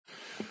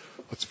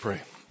Let's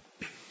pray.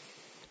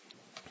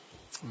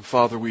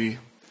 Father, we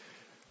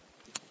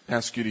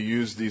ask you to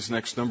use these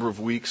next number of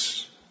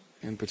weeks,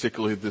 and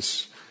particularly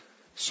this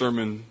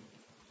sermon,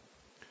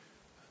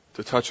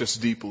 to touch us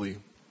deeply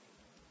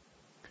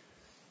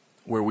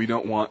where we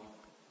don't want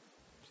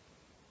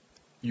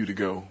you to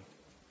go.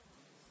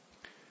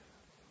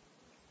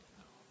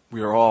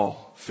 We are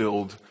all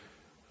filled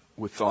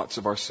with thoughts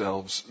of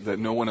ourselves that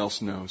no one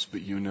else knows,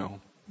 but you know.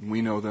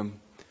 We know them.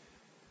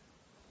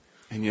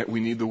 And yet we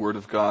need the Word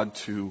of God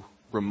to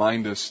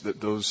remind us that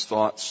those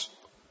thoughts,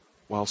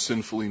 while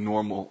sinfully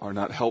normal, are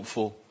not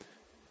helpful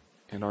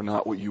and are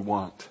not what you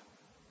want.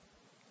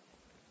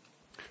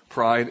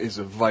 Pride is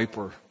a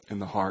viper in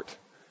the heart,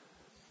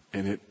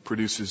 and it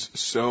produces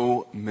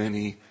so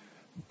many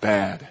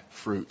bad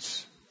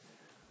fruits.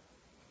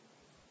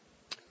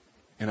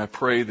 And I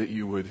pray that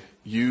you would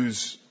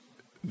use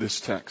this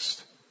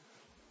text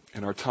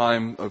in our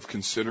time of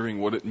considering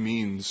what it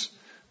means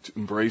to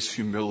embrace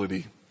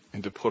humility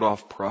and to put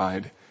off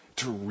pride,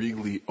 to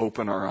really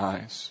open our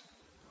eyes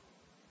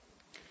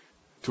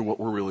to what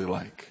we're really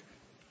like.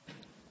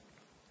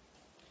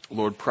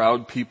 Lord,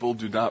 proud people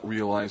do not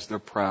realize they're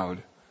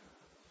proud.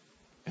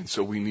 And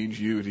so we need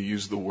you to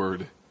use the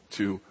word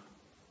to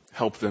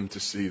help them to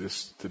see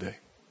this today.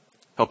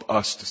 Help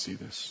us to see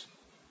this.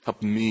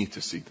 Help me to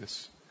see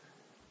this.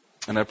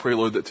 And I pray,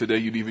 Lord, that today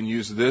you'd even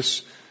use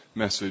this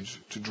message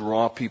to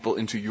draw people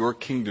into your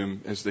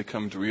kingdom as they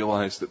come to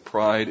realize that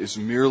pride is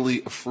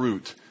merely a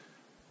fruit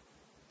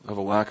of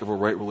a lack of a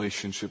right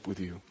relationship with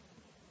you.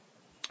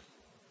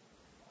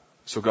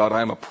 So God,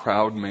 I am a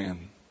proud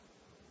man,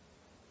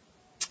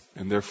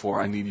 and therefore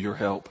I need your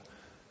help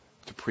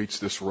to preach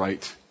this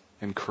right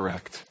and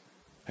correct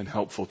and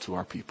helpful to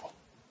our people.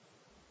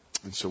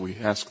 And so we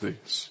ask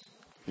this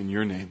in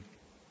your name.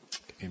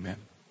 Amen.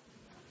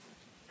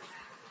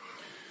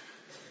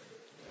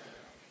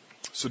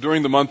 So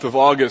during the month of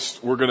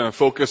August, we're going to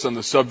focus on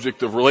the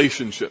subject of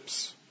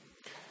relationships.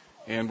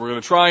 And we're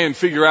going to try and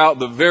figure out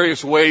the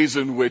various ways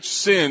in which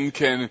sin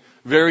can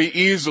very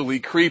easily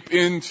creep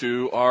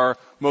into our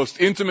most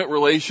intimate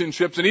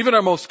relationships and even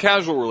our most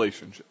casual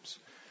relationships.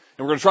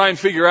 And we're going to try and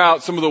figure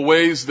out some of the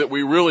ways that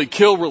we really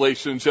kill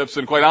relationships,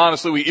 and quite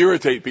honestly, we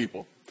irritate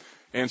people.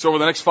 And so over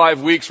the next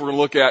 5 weeks, we're going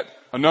to look at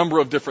a number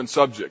of different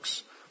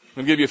subjects. I'm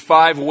going to give you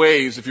 5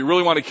 ways. If you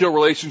really want to kill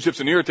relationships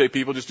and irritate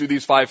people, just do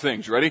these 5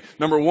 things. You ready?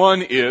 Number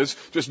 1 is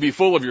just be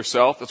full of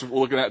yourself. That's what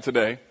we're looking at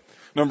today.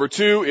 Number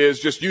 2 is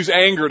just use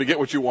anger to get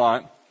what you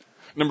want.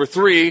 Number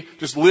 3,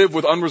 just live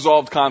with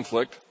unresolved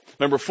conflict.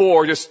 Number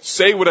 4, just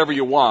say whatever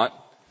you want.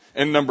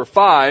 And number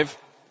 5,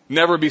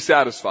 never be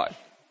satisfied.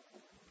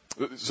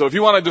 So if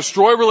you want to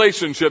destroy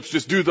relationships,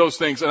 just do those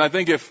things. And I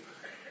think if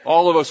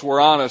all of us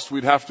were honest,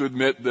 we'd have to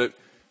admit that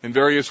in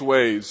various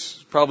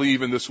ways, probably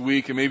even this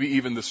week and maybe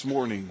even this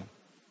morning,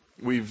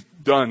 we've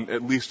done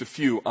at least a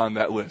few on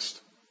that list.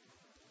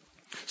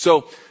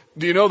 So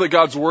do you know that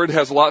God's Word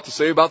has a lot to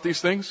say about these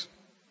things?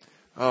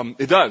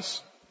 It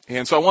does.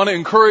 And so I want to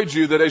encourage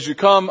you that as you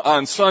come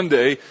on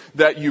Sunday,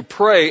 that you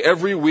pray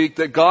every week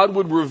that God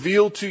would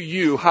reveal to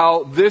you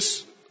how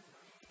this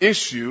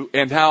issue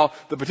and how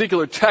the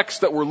particular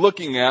text that we're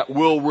looking at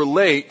will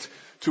relate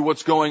to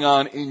what's going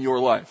on in your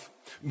life.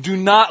 Do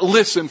not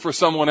listen for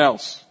someone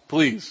else,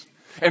 please.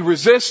 And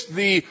resist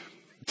the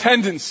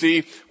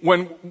tendency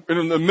when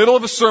in the middle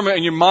of a sermon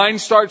and your mind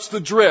starts to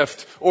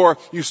drift, or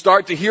you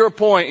start to hear a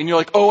point and you're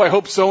like, oh, I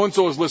hope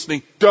so-and-so is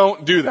listening.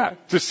 Don't do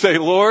that. Just say,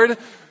 Lord,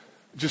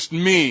 just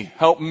me,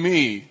 help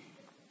me.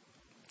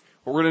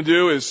 What we're going to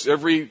do is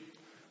every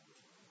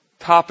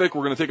topic,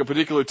 we're going to take a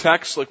particular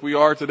text like we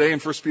are today in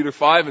 1 Peter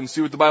 5 and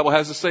see what the Bible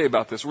has to say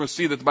about this. We're going to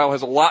see that the Bible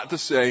has a lot to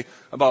say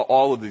about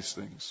all of these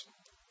things.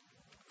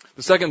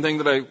 The second thing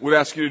that I would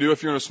ask you to do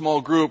if you're in a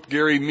small group,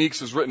 Gary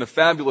Meeks has written a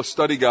fabulous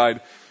study guide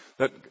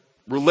that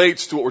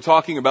relates to what we're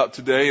talking about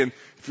today. And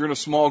if you're in a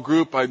small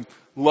group, I'd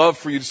love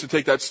for you just to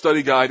take that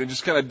study guide and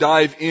just kind of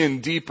dive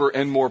in deeper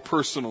and more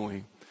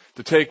personally.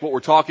 To take what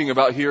we're talking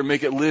about here,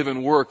 make it live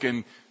and work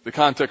in the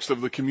context of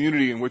the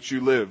community in which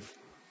you live.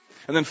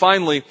 And then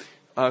finally,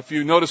 if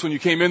you notice when you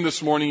came in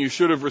this morning, you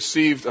should have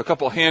received a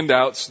couple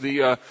handouts.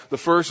 The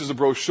first is a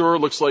brochure,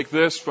 looks like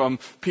this, from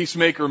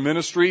Peacemaker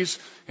Ministries.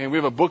 And we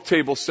have a book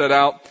table set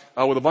out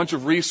with a bunch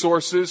of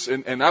resources.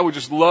 And I would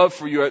just love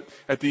for you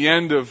at the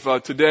end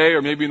of today,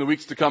 or maybe in the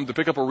weeks to come, to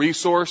pick up a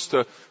resource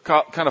to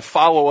kind of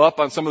follow up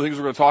on some of the things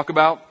we're going to talk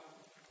about.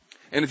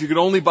 And if you could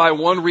only buy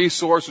one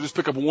resource or just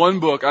pick up one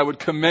book, I would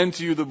commend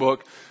to you the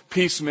book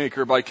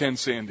Peacemaker by Ken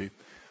Sande.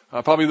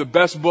 Probably the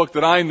best book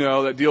that I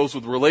know that deals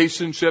with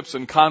relationships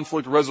and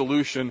conflict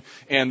resolution.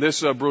 And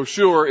this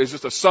brochure is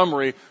just a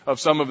summary of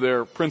some of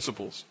their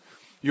principles.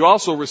 You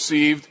also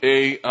received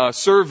a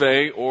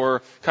survey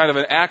or kind of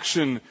an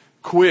action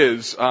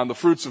quiz on the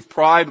fruits of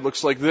pride. It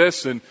looks like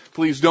this, and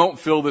please don't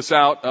fill this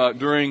out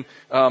during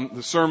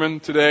the sermon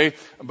today,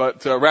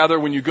 but rather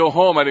when you go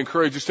home, I'd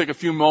encourage you to take a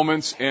few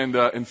moments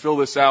and fill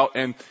this out.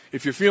 And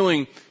if you're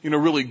feeling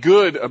really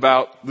good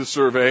about the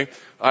survey,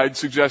 I'd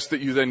suggest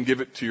that you then give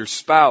it to your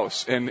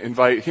spouse and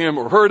invite him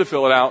or her to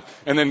fill it out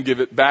and then give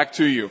it back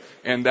to you.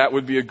 And that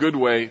would be a good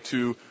way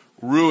to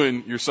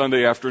ruin your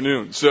Sunday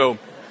afternoon. So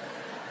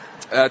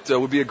that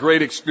would be a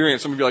great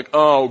experience. Some of you are like,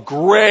 oh,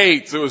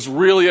 great. It was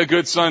really a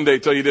good Sunday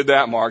till you did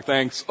that, Mark.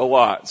 Thanks a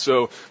lot.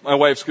 So my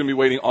wife's going to be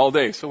waiting all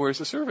day. So where's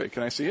the survey?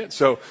 Can I see it?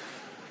 So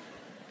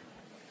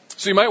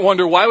you might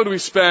wonder, why would we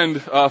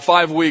spend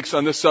 5 weeks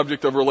on this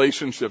subject of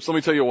relationships? Let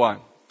me tell you why.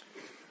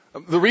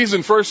 The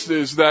reason first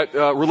is that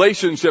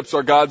relationships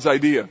are God's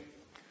idea.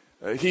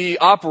 He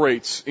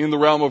operates in the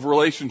realm of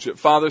relationship,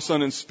 Father,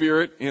 Son, and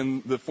Spirit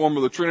in the form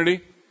of the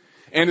Trinity.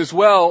 And as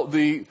well,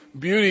 the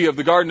beauty of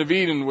the Garden of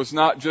Eden was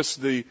not just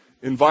the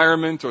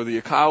environment or the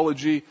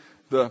ecology.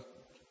 The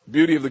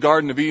beauty of the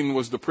Garden of Eden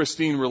was the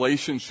pristine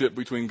relationship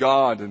between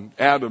God and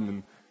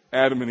Adam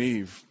and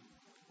Eve.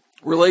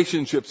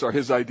 Relationships are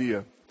His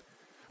idea.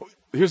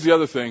 Here's the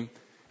other thing,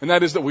 and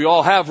that is that we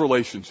all have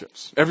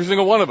relationships. Every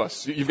single one of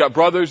us. You've got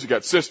brothers, you've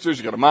got sisters,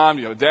 you've got a mom,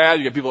 you've got a dad,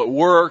 you've got people at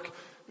work.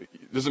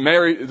 It doesn't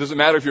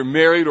matter if you're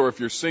married or if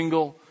you're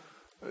single.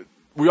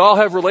 We all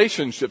have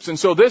relationships. And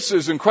so this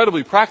is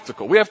incredibly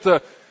practical. We have to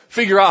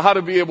figure out how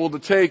to be able to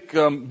take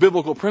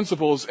biblical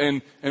principles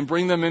and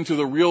bring them into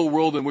the real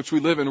world in which we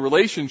live. And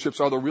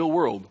relationships are the real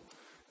world.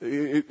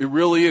 It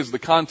really is the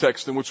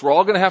context in which we're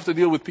all going to have to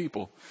deal with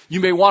people. You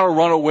may want to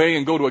run away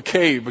and go to a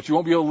cave, but you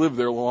won't be able to live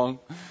there long.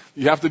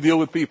 You have to deal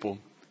with people.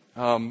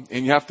 And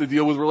you have to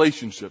deal with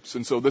relationships.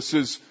 And so this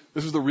is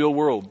the real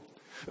world.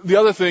 The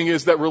other thing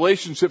is that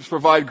relationships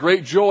provide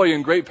great joy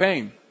and great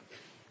pain.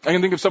 I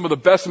can think of some of the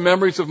best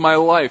memories of my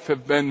life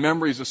have been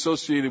memories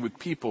associated with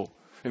people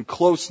and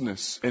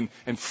closeness and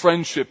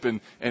friendship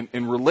and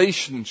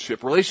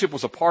relationship. Relationship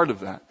was a part of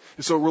that.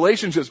 And so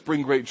relationships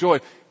bring great joy.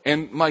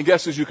 And my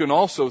guess is you can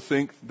also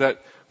think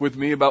that with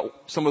me about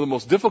some of the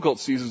most difficult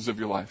seasons of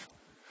your life,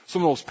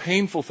 some of the most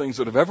painful things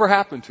that have ever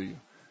happened to you.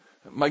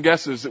 My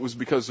guess is it was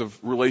because of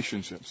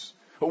relationships.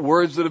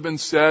 Words that have been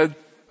said,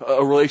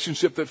 a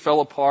relationship that fell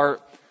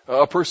apart,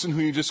 a person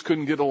who you just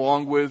couldn't get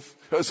along with,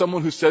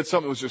 someone who said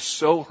something that was just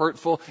so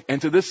hurtful,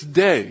 and to this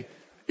day,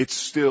 it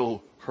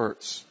still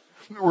hurts.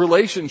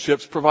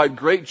 Relationships provide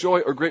great joy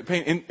or great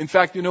pain. In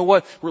fact, you know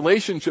what?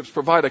 Relationships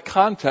provide a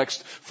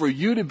context for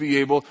you to be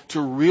able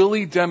to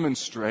really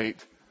demonstrate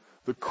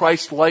the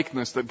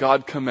Christ-likeness that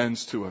God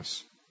commends to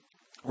us.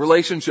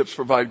 Relationships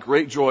provide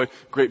great joy,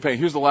 great pain.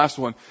 Here's the last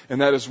one,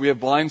 and that is we have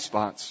blind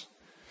spots.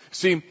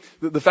 See,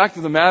 the fact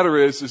of the matter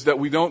is that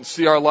we don't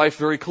see our life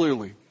very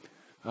clearly.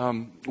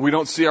 We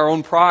don't see our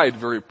own pride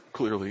very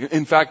clearly.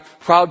 In fact,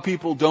 proud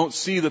people don't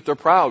see that they're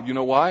proud. You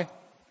know why?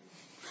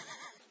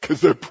 Because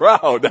they're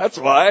proud. That's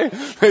why.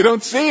 They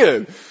don't see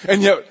it.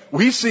 And yet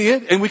we see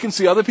it, and we can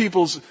see other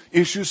people's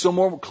issues so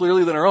more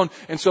clearly than our own.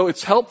 And so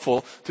it's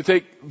helpful to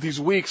take these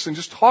weeks and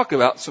just talk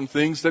about some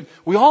things that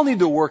we all need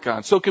to work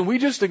on. So can we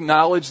just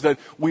acknowledge that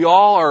we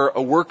all are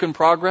a work in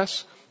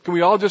progress? Can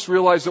we all just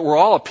realize that we're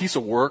all a piece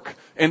of work?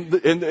 And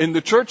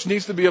the church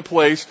needs to be a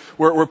place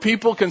where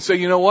people can say,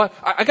 you know what?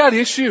 I got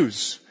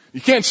issues. You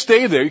can't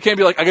stay there. You can't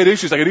be like, I got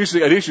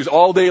issues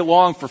all day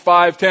long for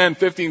 5, 10,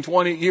 15,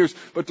 20 years.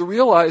 But to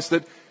realize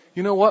that,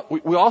 you know what?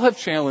 We all have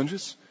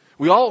challenges.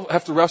 We all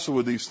have to wrestle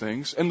with these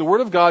things. And the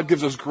Word of God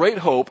gives us great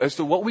hope as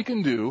to what we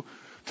can do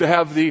to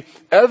have the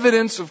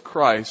evidence of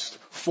Christ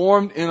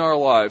formed in our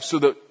lives so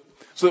that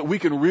we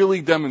can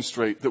really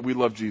demonstrate that we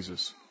love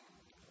Jesus.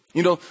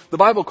 You know, the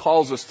Bible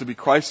calls us to be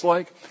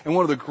Christ-like, and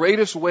one of the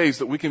greatest ways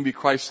that we can be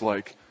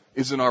Christ-like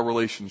is in our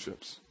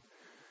relationships.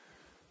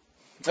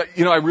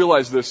 You know, I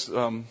realized this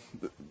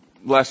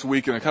last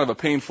week in a kind of a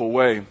painful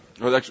way,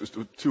 or actually it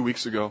was 2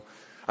 weeks ago.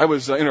 I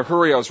was in a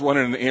hurry. I was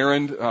running an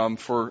errand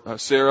for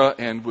Sarah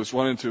and was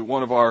running to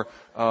one of our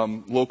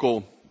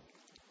local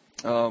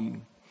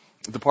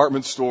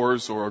department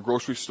stores or a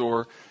grocery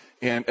store.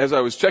 And as I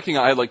was checking,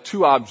 I had like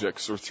 2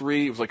 objects or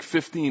 3. It was like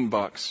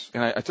 $15.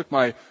 And I took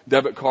my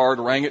debit card,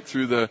 rang it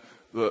through the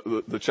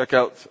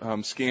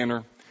checkout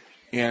scanner,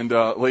 and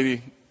a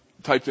lady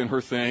typed in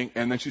her thing,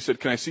 and then she said,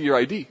 "Can I see your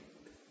ID?"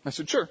 I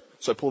said, "Sure."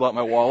 So I pulled out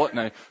my wallet and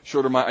I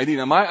showed her my ID.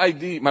 Now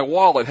my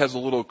wallet has a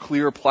little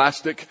clear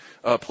plastic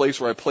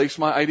place where I place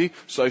my ID.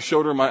 So I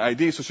showed her my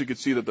ID so she could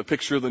see that the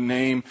picture, the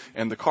name,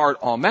 and the card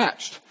all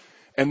matched.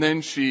 And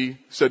then she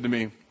said to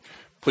me,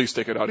 "Please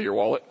take it out of your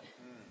wallet."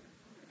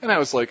 And I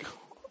was like,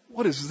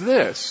 what is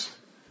this?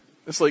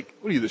 It's like,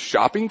 what are you, the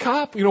shopping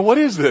cop? You know, what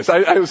is this?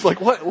 I was like,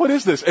 what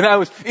is this? And I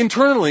was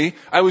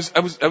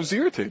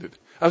irritated.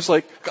 I was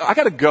like, I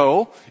gotta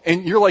go,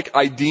 and you're like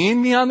IDing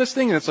me on this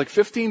thing, and it's like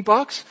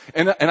 $15?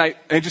 And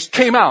it just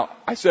came out.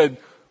 I said,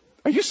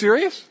 "Are you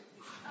serious?"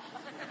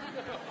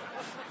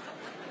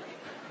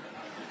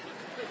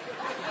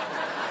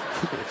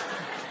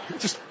 It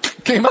just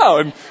came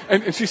out,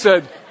 and she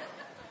said,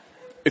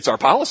 "It's our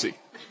policy."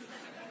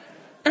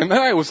 And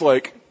then I was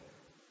like,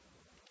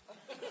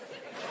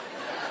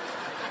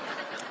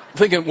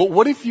 thinking, well,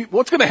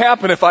 what's going to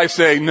happen if I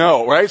say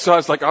no, right? So I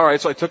was like, all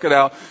right. So I took it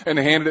out and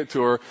handed it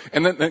to her.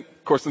 And then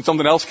of course, then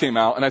something else came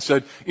out. And I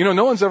said,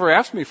 no one's ever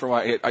asked me for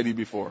my ID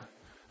before.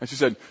 And she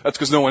said, that's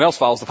because no one else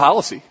follows the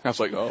policy. And I was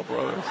like, oh,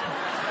 brother.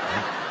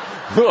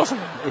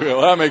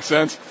 Well, that makes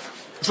sense.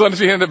 So then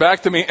she handed it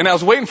back to me, and I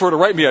was waiting for her to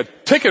write me a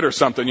ticket or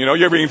something,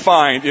 you're being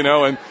fined,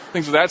 and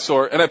things of that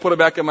sort. And I put it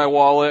back in my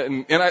wallet,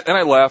 and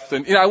I left.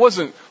 And, I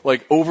wasn't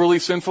like overly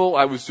sinful.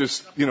 I was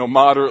just,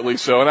 moderately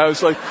so. And I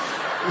was like,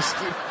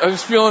 I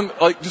was feeling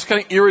like just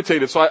kind of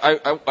irritated. So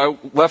I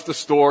left the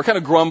store, kind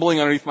of grumbling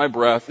underneath my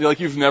breath,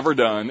 like you've never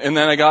done. And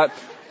then I got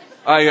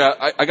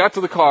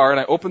to the car, and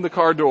I opened the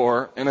car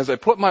door, and as I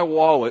put my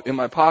wallet in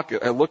my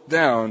pocket, I looked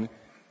down,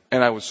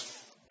 and I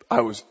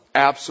was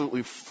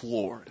absolutely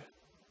floored.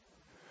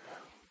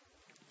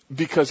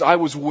 Because I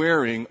was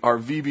wearing our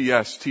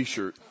VBS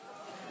t-shirt.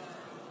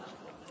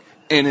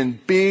 And in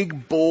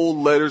big, bold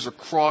letters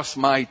across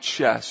my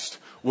chest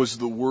was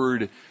the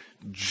word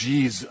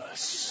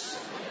Jesus.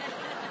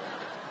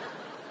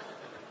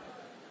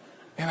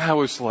 And I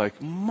was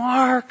like,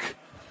 Mark.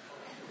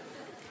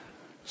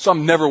 So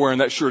I'm never wearing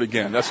that shirt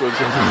again. That's what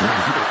it's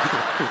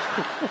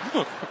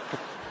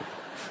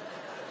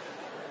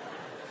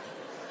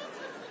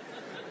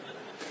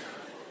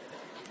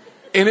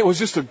And it was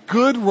just a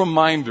good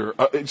reminder,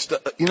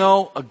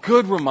 a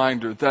good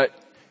reminder that,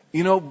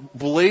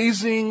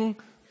 blazing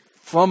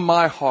from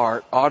my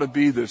heart ought to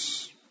be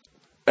this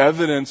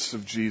evidence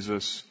of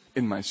Jesus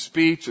in my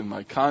speech and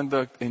my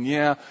conduct. And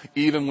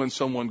even when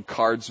someone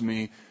cards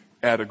me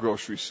at a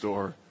grocery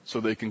store so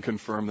they can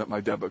confirm that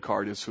my debit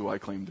card is who I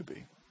claim to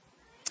be.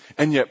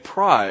 And yet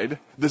pride,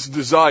 this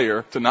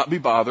desire to not be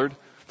bothered,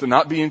 to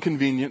not be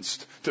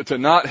inconvenienced, to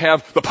not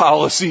have the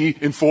policy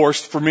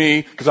enforced for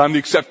me because I'm the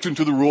exception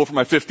to the rule for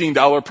my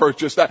 $15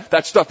 purchase.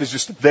 That stuff is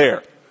just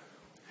there.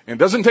 And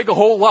it doesn't take a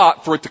whole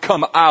lot for it to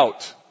come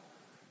out.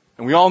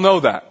 And we all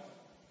know that.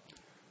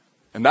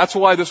 And that's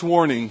why this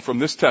warning from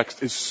this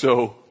text is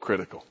so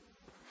critical.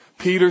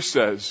 Peter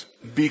says,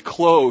 be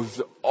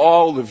clothed,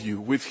 all of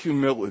you, with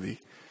humility,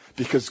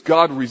 because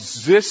God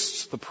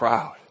resists the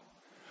proud,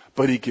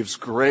 but he gives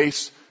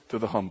grace to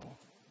the humble.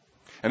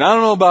 And I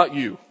don't know about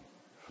you,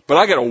 but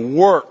I got to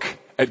work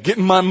at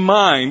getting my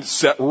mind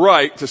set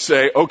right to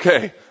say,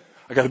 okay,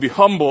 I got to be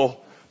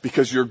humble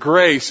because your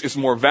grace is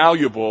more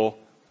valuable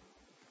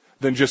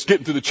than just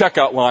getting to the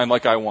checkout line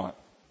like I want.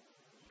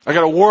 I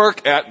got to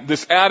work at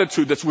this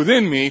attitude that's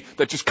within me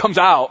that just comes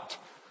out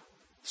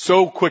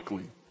so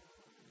quickly.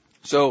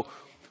 So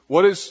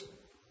what does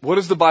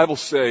the Bible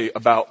say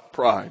about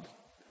pride?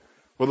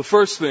 Well, the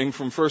first thing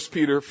from 1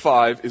 Peter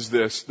 5 is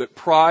this, that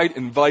pride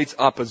invites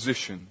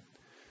opposition.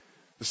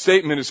 The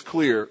statement is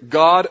clear.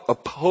 God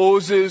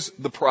opposes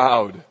the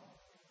proud.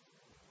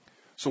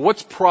 So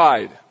what's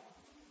pride?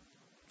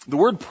 The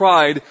word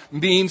pride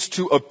means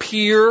to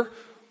appear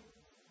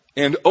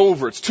and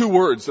over. It's two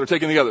words that are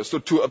taken together. So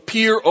to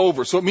appear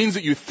over. So it means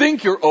that you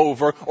think you're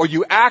over or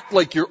you act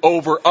like you're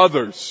over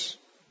others.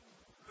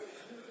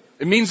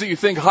 It means that you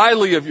think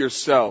highly of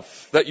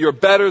yourself, that you're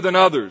better than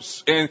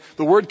others. And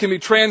the word can be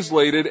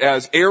translated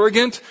as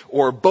arrogant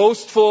or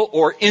boastful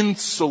or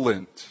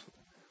insolent.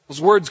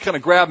 Those words kind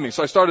of grabbed me,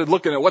 so I started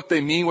looking at what they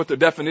mean, what their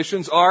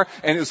definitions are,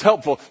 and it was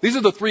helpful. These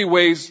are the three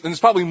ways, and there's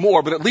probably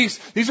more, but at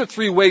least these are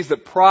three ways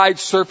that pride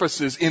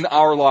surfaces in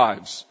our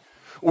lives.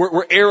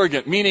 We're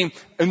arrogant, meaning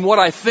in what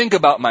I think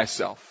about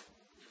myself.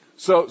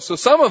 So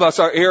some of us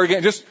are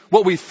arrogant, just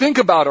what we think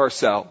about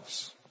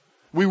ourselves.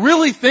 We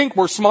really think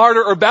we're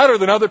smarter or better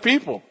than other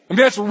people. I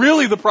mean, that's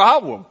really the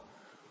problem.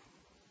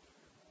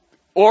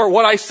 Or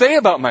what I say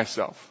about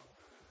myself.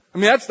 I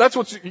mean, that's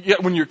what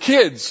when you're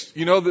kids,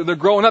 they're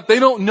growing up, they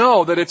don't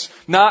know that it's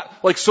not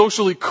like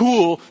socially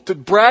cool to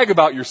brag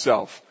about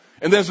yourself.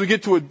 And then as we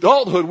get to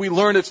adulthood, we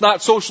learn it's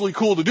not socially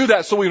cool to do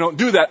that, so we don't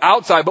do that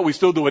outside, but we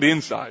still do it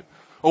inside.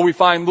 Or we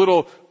find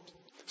little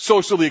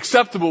socially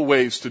acceptable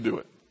ways to do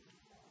it.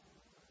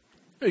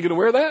 Are you going to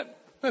wear that?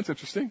 That's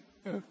interesting.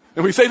 Yeah.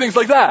 And we say things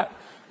like that.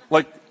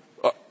 Like,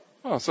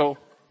 so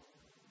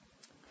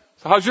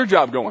how's your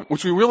job going?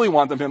 Which we really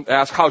want them to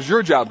ask, how's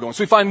your job going?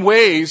 So we find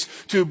ways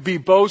to be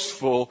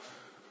boastful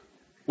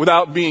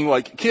without being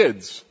like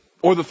kids.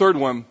 Or the third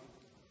one,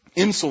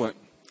 insolent,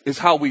 is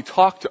how we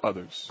talk to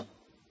others.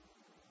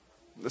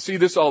 I see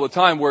this all the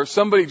time where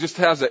somebody just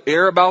has an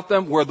air about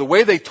them where the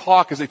way they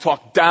talk is they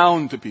talk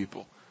down to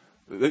people.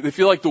 They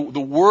feel like the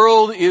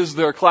world is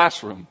their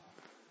classroom.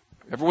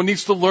 Everyone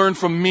needs to learn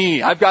from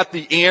me. I've got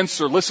the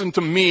answer. Listen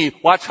to me.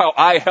 Watch how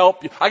I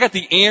help you. I got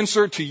the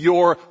answer to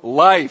your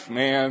life,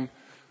 man.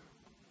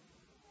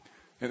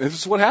 And this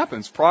is what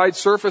happens. Pride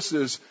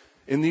surfaces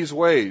in these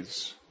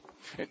ways.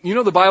 And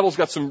the Bible's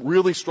got some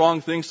really strong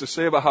things to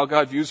say about how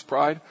God views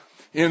pride.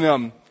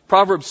 In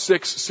Proverbs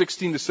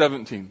 6:16 to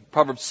 17.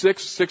 Proverbs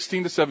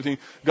 6:16 to 17.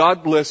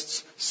 God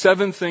lists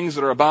 7 things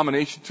that are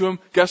abomination to him.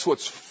 Guess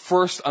what's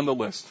first on the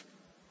list?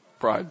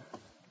 Pride.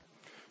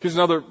 Here's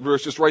another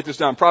verse, just write this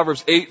down.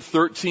 Proverbs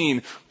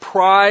 8:13.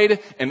 Pride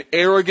and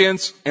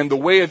arrogance and the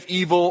way of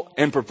evil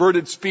and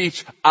perverted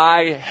speech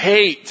I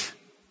hate.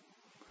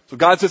 So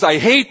God says, I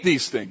hate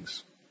these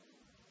things.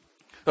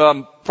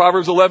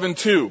 Proverbs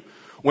 11:2.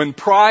 When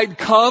pride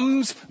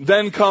comes,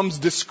 then comes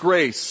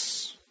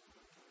disgrace.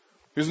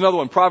 Here's another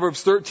one.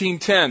 Proverbs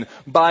 13:10.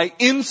 By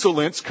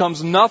insolence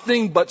comes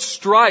nothing but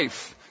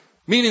strife.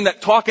 Meaning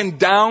that talking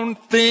down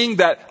thing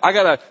that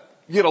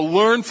you gotta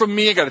learn from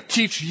me, I gotta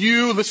teach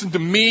you, listen to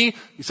me.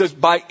 He says,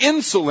 by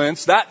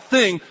insolence, that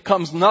thing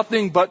comes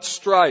nothing but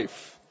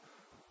strife.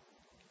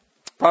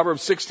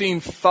 Proverbs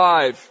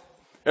 16:5.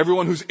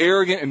 Everyone who's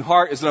arrogant in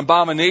heart is an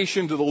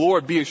abomination to the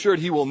Lord. Be assured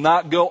he will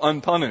not go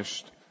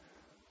unpunished.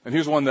 And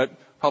here's one that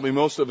probably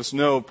most of us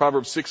know.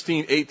 Proverbs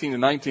 16:18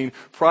 and 19.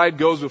 Pride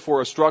goes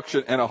before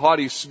destruction and a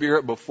haughty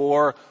spirit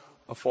before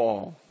a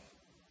fall.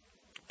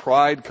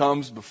 Pride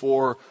comes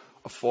before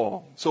a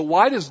fall. So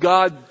why does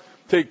God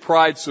take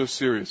pride so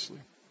seriously?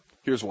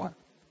 Here's why.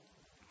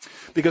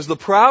 Because the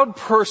proud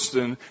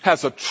person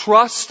has a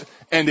trust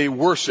and a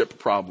worship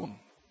problem.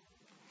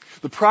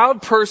 The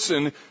proud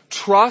person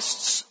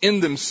trusts in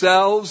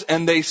themselves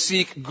and they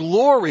seek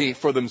glory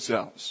for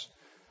themselves.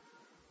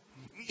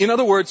 In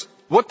other words,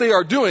 what they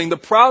are doing, the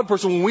proud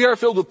person, when we are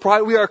filled with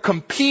pride, we are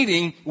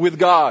competing with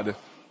God.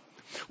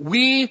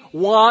 We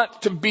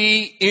want to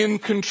be in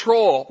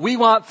control. We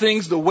want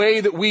things the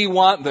way that we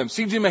want them.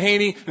 C.J.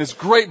 Mahaney, in his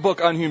great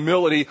book on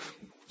humility,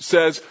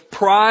 says,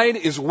 pride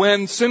is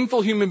when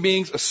sinful human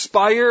beings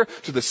aspire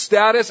to the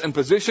status and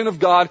position of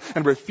God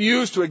and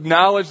refuse to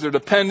acknowledge their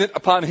dependence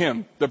upon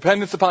Him.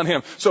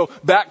 So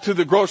back to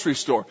the grocery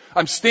store.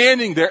 I'm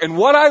standing there and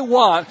what I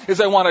want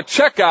is I want to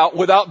check out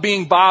without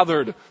being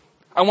bothered.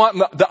 I want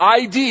the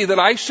ID that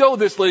I show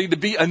this lady to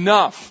be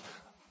enough.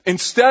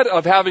 Instead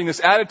of having this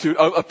attitude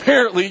of,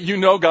 apparently,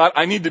 God,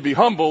 I need to be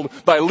humbled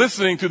by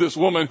listening to this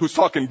woman who's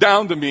talking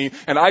down to me,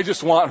 and I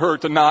just want her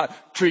to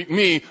not treat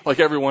me like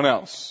everyone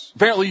else.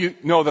 Apparently you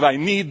know that I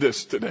need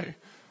this today.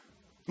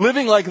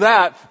 Living like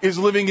that is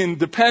living in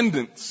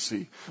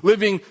dependency.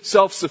 Living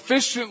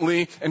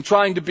self-sufficiently and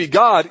trying to be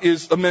God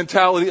is a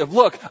mentality of,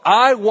 look,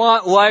 I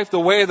want life the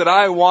way that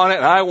I want it,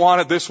 and I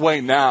want it this way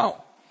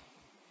now.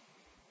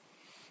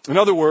 In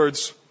other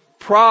words,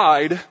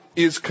 pride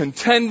is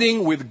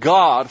contending with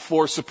God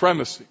for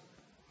supremacy.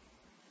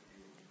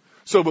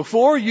 So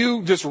before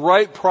you just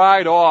write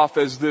pride off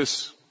as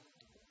this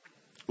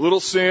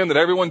little sin that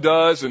everyone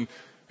does, and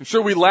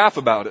sure we laugh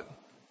about it,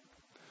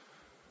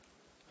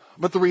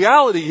 but the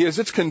reality is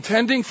it's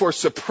contending for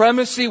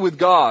supremacy with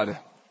God.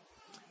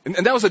 And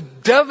that was a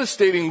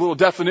devastating little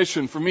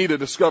definition for me to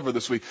discover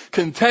this week.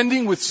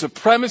 Contending with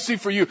supremacy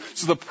for you.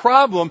 So the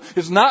problem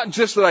is not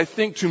just that I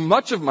think too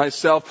much of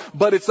myself,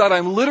 but it's that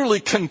I'm literally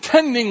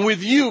contending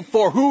with you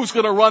for who's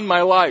going to run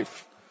my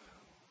life.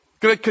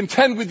 Going to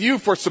contend with you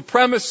for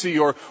supremacy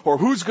or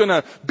who's going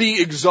to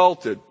be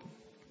exalted.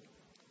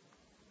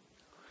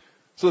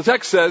 So the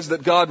text says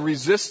that God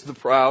resists the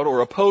proud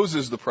or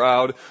opposes the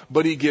proud,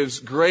 but He gives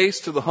grace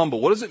to the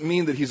humble. What does it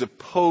mean that He's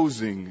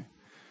opposing?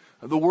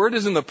 The word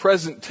is in the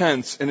present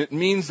tense, and it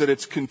means that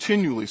it's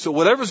continually. So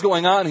whatever's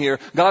going on here,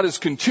 God is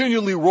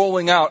continually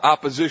rolling out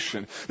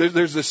opposition.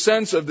 There's a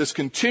sense of this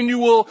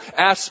continual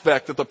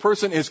aspect that the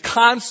person is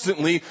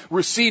constantly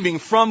receiving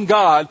from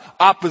God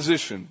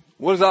opposition.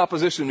 What does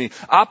opposition mean?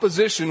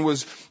 Opposition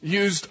was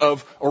used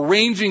of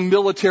arranging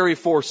military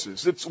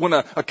forces. It's when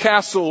a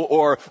castle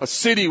or a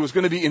city was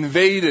going to be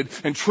invaded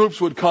and troops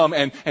would come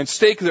and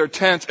stake their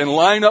tents and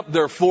line up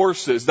their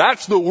forces.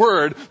 That's the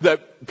word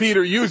that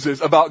Peter uses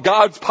about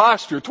God's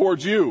posture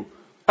towards you.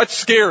 That's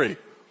scary.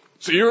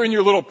 So you're in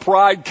your little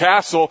pride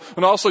castle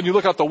and all of a sudden you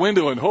look out the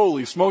window and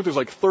holy smoke, there's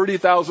like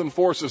 30,000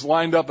 forces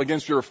lined up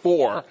against your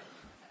 4.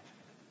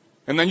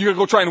 And then you're going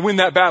to go try and win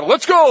that battle.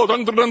 Let's go!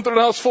 Dun, dun, dun, dun,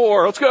 house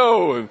 4. Let's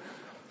go! And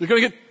you're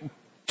going to get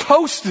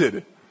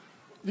toasted.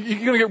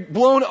 You're going to get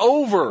blown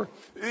over.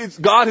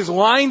 God has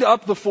lined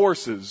up the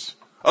forces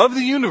of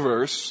the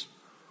universe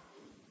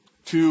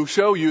to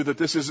show you that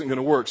this isn't going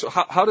to work. So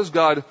how does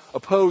God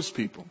oppose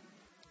people?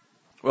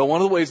 Well,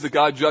 one of the ways that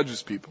God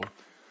judges people,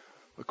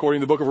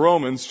 according to the book of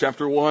Romans,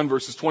 chapter 1,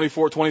 verses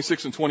 24,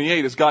 26, and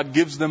 28, is God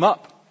gives them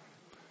up.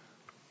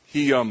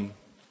 He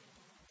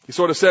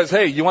sort of says,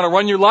 hey, you want to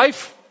run your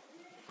life?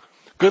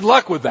 Good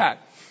luck with that.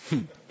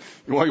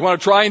 You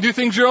want to try and do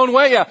things your own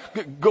way? Yeah,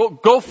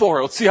 go for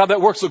it. Let's see how that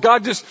works. So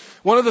God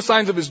one of the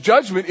signs of His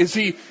judgment is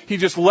He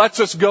just lets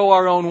us go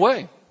our own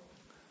way.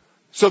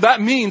 So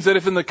that means that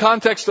if in the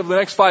context of the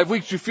next 5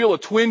 weeks you feel a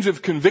twinge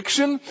of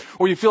conviction,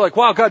 or you feel like,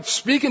 wow, God's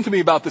speaking to me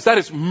about this, that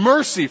is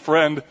mercy,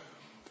 friend.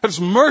 That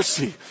is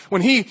mercy.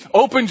 When He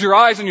opens your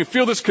eyes and you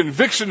feel this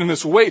conviction and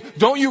this weight,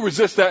 don't you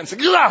resist that and say,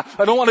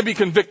 I don't want to be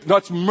convicted. No,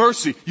 it's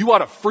mercy. You ought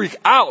to freak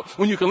out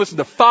when you can listen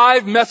to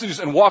 5 messages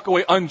and walk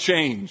away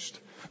unchanged.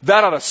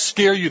 That ought to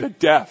scare you to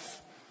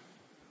death.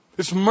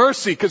 It's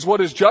mercy, because what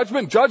is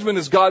judgment? Judgment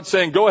is God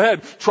saying, go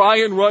ahead,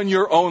 try and run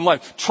your own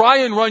life. Try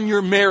and run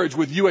your marriage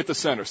with you at the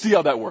center. See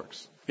how that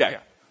works. Yeah,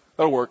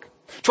 that'll work.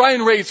 Try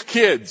and raise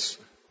kids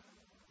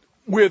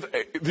with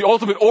the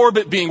ultimate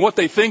orbit being what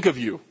they think of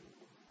you.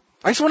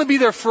 I just want to be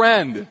their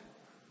friend.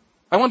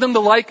 I want them to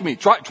like me.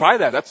 Try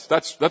that.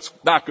 That's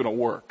not going to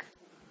work.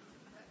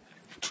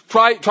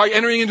 Try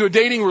entering into a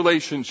dating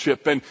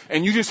relationship and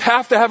you just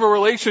have to have a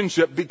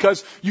relationship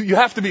because you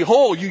have to be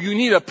whole. You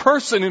need a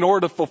person in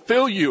order to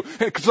fulfill you.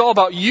 It's all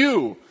about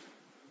you.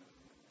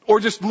 Or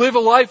just live a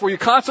life where you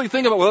constantly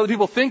think about what other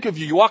people think of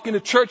you. You walk into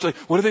church like,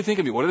 what do they think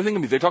of me? What do they think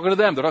of me? They're talking to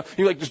them.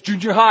 You're like, just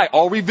junior high.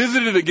 I'll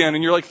revisit it again.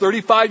 And you're like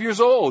 35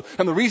 years old.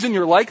 And the reason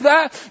you're like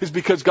that is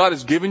because God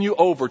has given you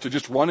over to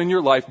just run in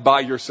your life by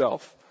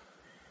yourself.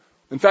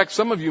 In fact,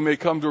 some of you may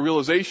come to a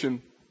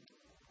realization,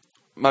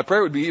 my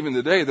prayer would be even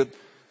today, that,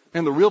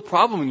 man, the real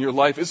problem in your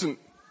life isn't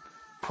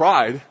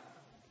pride.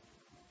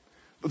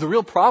 But the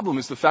real problem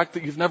is the fact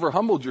that you've never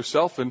humbled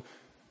yourself and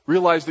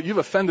realize that you've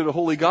offended a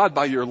holy God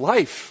by your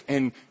life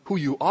and who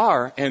you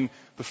are. And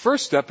the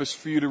first step is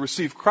for you to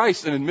receive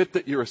Christ and admit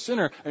that you're a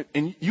sinner.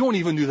 And you won't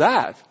even do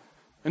that.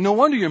 And no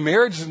wonder your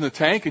marriage is in the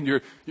tank and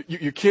your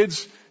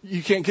kids,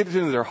 you can't get it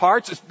into their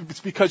hearts. It's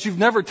because you've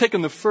never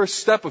taken the first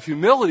step of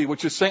humility,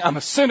 which is saying, I'm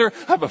a sinner,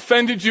 I've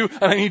offended you,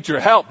 and I need your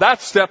help.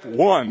 That's step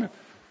one.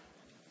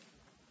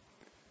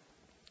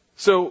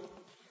 So,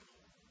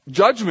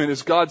 judgment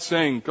is God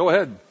saying, go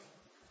ahead,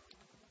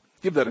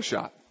 give that a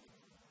shot.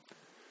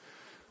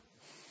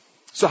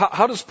 So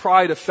how does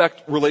pride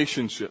affect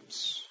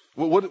relationships?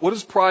 What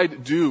does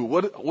pride do?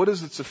 What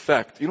is its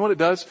effect? You know what it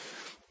does?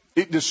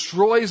 It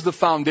destroys the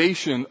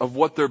foundation of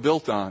what they're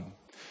built on.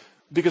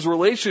 Because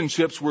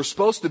relationships were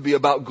supposed to be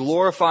about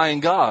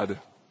glorifying God.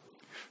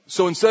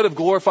 So instead of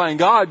glorifying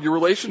God, your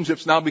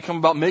relationships now become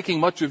about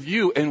making much of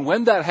you. And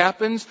when that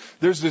happens,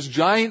 there's this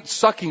giant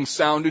sucking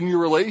sound in your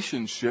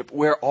relationship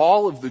where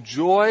all of the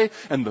joy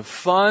and the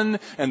fun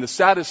and the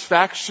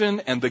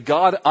satisfaction and the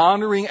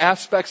God-honoring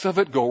aspects of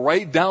it go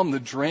right down the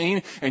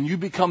drain, and you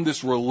become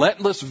this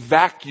relentless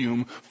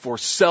vacuum for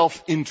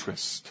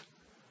self-interest.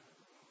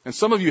 And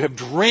some of you have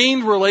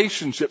drained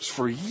relationships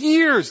for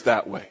years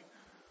that way.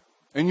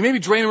 And you may be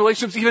draining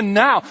relationships even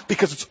now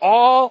because it's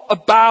all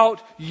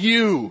about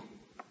you.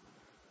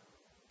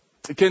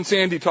 Ken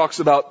Sande talks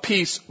about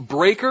peace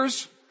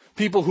breakers,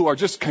 people who are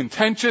just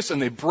contentious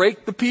and they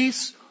break the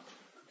peace.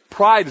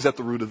 Pride is at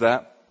the root of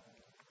that.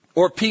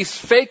 Or peace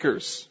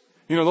fakers.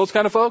 You know those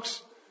kind of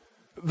folks?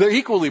 They're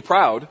equally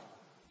proud.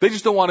 They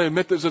just don't want to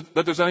admit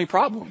that there's any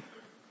problem.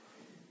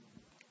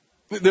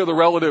 They're the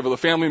relative or the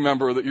family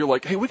member that you're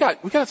like, hey, we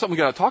got something we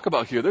got to talk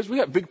about here. We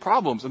got big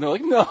problems. And they're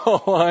like, no,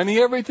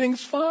 honey,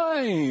 everything's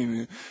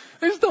fine.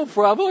 There's no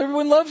problem.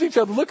 Everyone loves each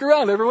other. Look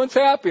around. Everyone's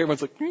happy.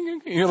 Everyone's like,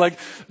 you're like,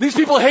 these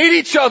people hate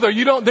each other.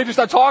 They just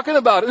not talking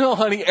about it. No,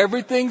 honey,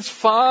 everything's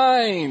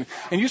fine.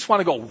 And you just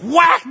want to go,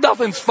 whack,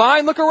 nothing's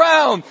fine. Look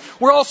around.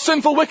 We're all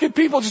sinful, wicked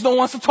people. Just no one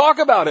wants to talk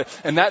about it.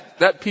 And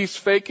that peace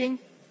faking,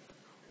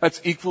 that's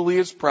equally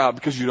as proud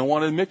because you don't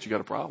want to admit you got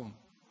a problem.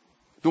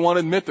 Don't want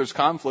to admit there's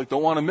conflict.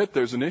 Don't want to admit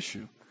there's an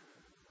issue.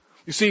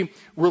 You see,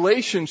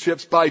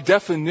 relationships by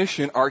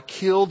definition are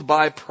killed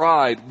by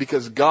pride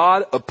because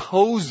God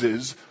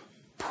opposes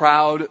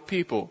proud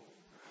people.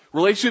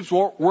 Relationships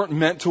weren't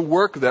meant to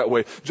work that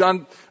way.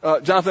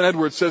 Jonathan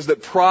Edwards says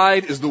that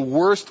pride is the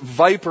worst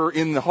viper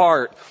in the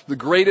heart, the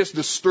greatest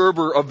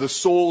disturber of the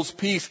soul's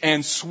peace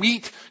and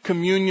sweet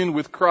communion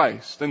with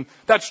Christ. And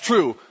that's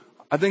true.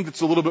 I think it's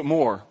a little bit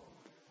more.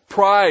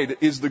 Pride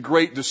is the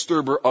great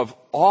disturber of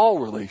all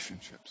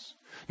relationships.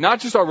 Not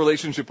just our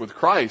relationship with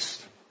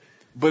Christ,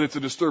 but it's a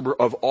disturber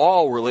of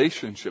all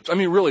relationships. I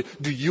mean, really,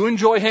 do you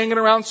enjoy hanging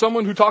around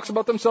someone who talks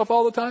about themselves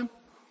all the time?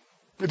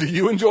 Do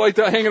you enjoy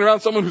hanging around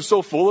someone who's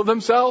so full of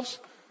themselves?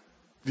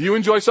 Do you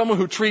enjoy someone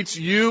who treats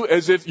you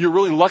as if you're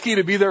really lucky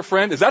to be their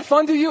friend? Is that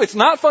fun to you? It's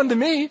not fun to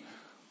me.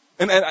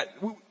 And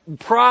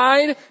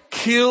pride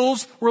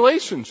kills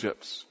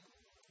relationships.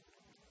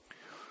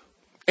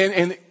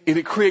 And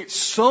it creates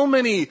so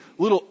many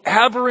little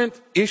aberrant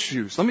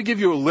issues. Let me give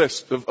you a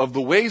list of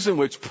the ways in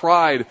which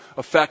pride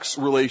affects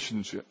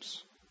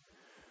relationships.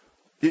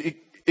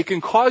 It can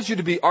cause you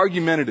to be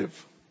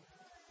argumentative.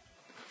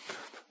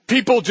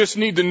 People just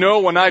need to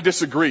know when I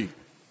disagree.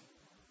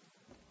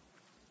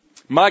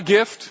 My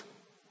gift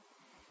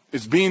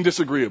is being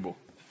disagreeable.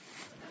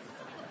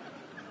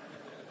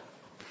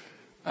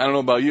 I don't know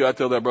about you. I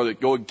tell that brother,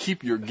 go and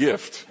keep your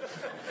gift.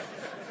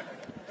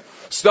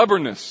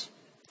 Stubbornness.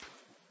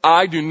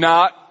 I do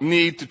not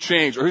need to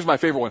change. Or here's my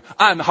favorite one.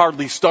 I'm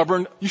hardly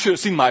stubborn. You should have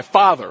seen my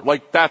father.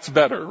 Like, that's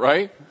better,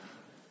 right?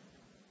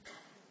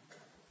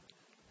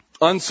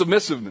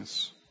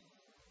 Unsubmissiveness.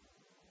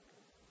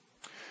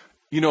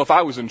 You know, if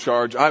I was in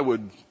charge, I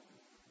would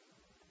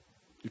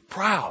be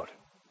proud.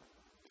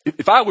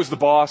 If I was the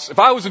boss, if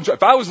I was in charge,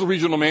 if I was the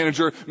regional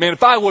manager, man,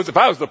 if I was the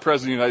president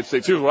of the United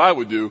States, here's what I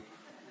would do.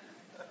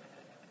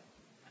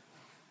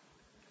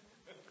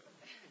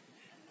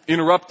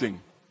 Interrupting.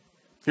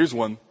 Here's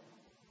one.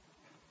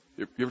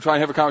 You ever try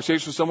and have a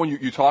conversation with someone,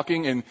 you're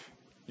talking and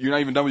you're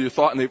not even done with your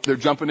thought and they're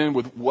jumping in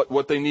with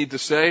what they need to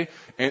say.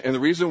 And the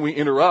reason we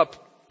interrupt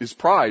is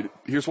pride.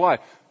 Here's why.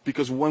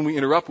 Because when we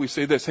interrupt, we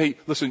say this, hey,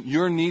 listen,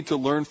 your need to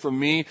learn from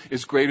me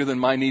is greater than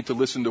my need to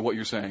listen to what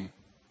you're saying.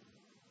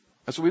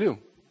 That's what we do.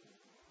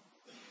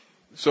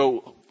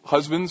 So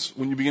husbands,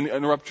 when you begin to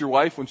interrupt your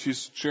wife when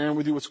she's sharing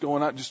with you what's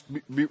going on, just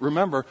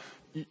remember,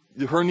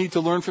 her need to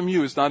learn from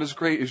you is not as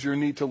great as your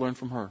need to learn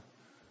from her.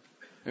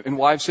 And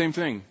wives, same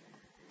thing.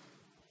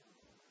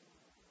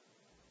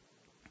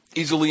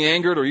 Easily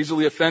angered or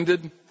easily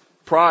offended.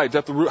 Pride's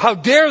at the root. How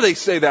dare they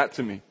say that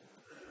to me?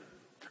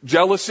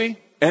 Jealousy,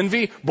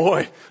 envy.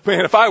 Boy,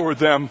 man, if I were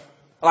them,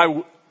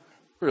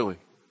 really.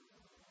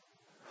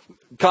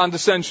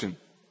 Condescension.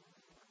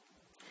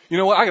 You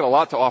know what? I got a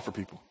lot to offer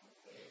people.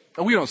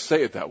 And we don't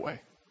say it that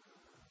way.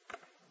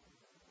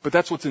 But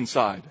that's what's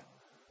inside.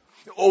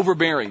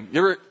 Overbearing. You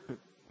ever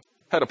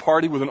had a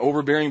party with an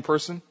overbearing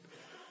person?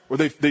 Where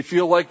they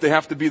feel like they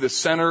have to be the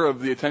center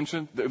of the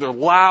attention? They're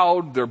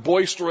loud, they're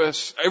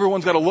boisterous,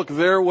 everyone's got to look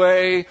their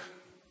way,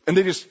 and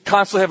they just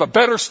constantly have a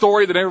better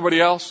story than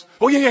everybody else.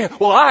 Oh yeah,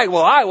 well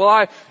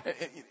I.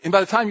 And by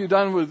the time you're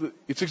done with it,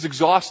 it's just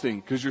exhausting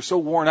because you're so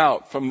worn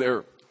out from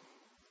their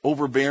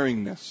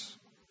overbearingness.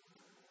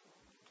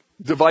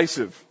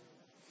 Divisive.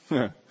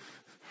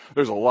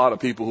 There's a lot of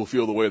people who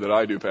feel the way that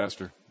I do,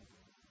 Pastor.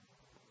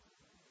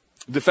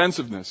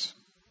 Defensiveness.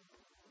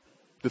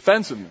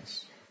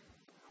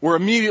 Where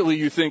immediately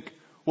you think,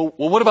 well,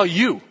 what about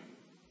you?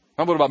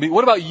 What about me?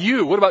 What about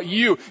you? What about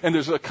you? And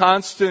there's a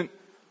constant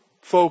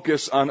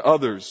focus on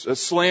others.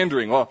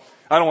 Slandering. Well,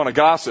 I don't want to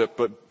gossip,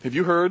 but have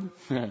you heard?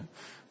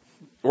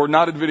 Or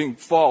not admitting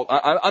fault.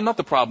 I'm not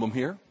the problem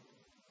here.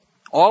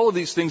 All of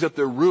these things at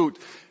their root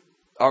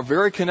are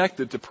very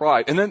connected to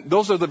pride. And then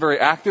those are the very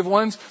active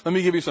ones. Let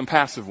me give you some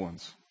passive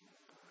ones.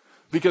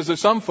 Because there's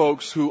some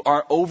folks who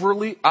are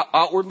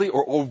outwardly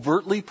or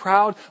overtly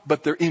proud,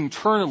 but they're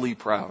internally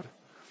proud.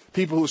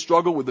 People who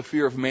struggle with the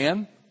fear of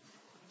man,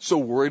 so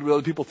worried what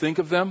other people think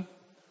of them.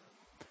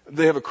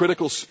 They have a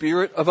critical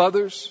spirit of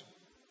others.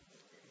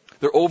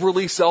 They're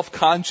overly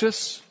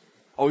self-conscious,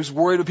 always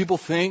worried what people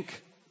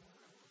think,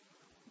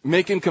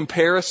 making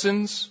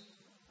comparisons,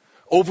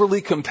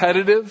 overly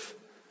competitive,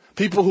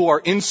 people who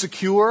are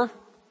insecure,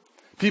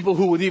 people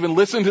who would even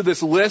listen to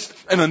this list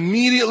and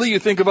immediately you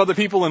think of other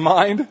people in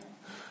mind.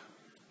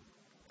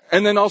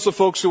 And then also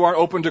folks who aren't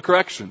open to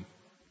correction.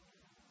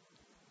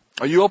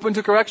 Are you open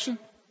to correction?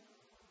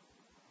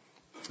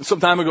 Some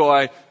time ago,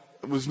 I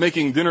was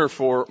making dinner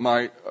for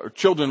my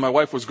children. My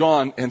wife was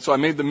gone, and so I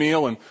made the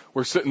meal, and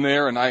we're sitting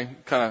there, and I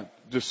kind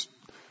of just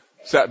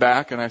sat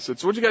back, and I said,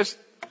 so what did you guys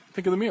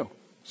think of the meal?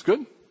 It's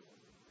good?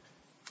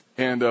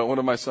 And one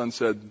of my sons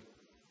said,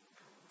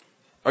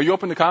 are you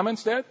open to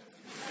comments, Dad?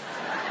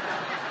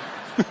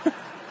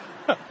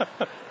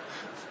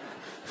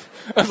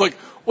 I was like,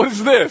 what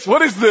is this?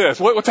 What is this?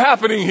 What's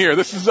happening here?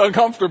 This is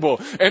uncomfortable.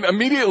 And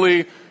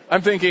immediately,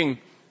 I'm thinking,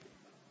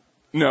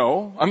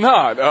 no, I'm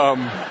not.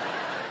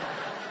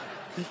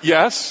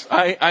 Yes,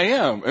 I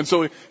am. And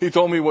so he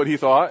told me what he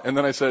thought. And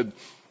then I said,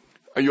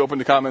 are you open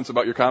to comments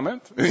about your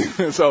comment?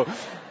 So,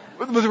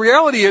 but the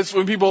reality is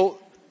when people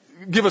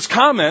give us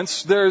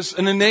comments, there's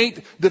an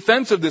innate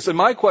defensiveness. And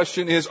my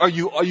question is, are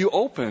you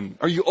open?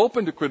 Are you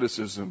open to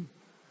criticism?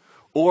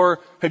 Or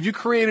have you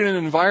created an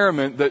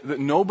environment that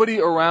nobody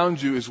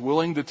around you is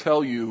willing to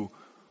tell you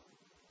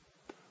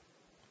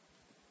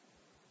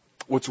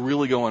what's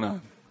really going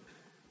on?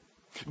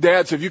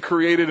 Dads, have you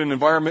created an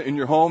environment in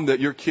your home that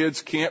your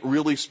kids can't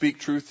really speak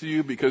truth to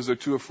you because they're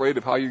too afraid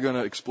of how you're going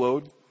to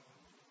explode?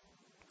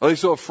 Are they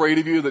so afraid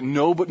of you that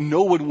no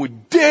one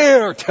would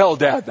dare tell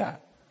Dad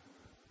that?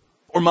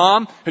 Or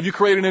Mom, have you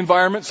created an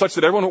environment such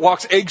that everyone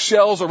walks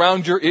eggshells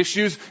around your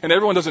issues and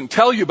everyone doesn't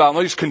tell you about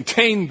them, they just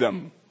contain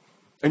them?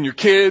 And your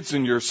kids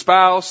and your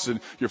spouse and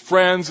your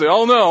friends, they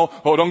all know,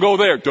 oh, don't go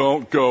there,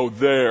 don't go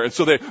there. And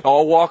so they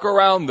all walk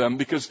around them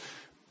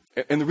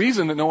and the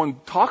reason that no one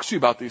talks to you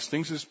about these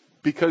things is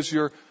because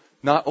you're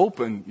not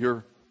open,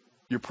 you're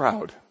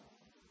proud.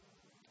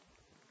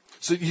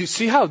 So you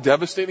see how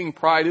devastating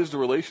pride is to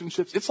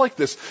relationships? It's like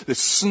this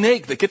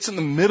snake that gets in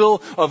the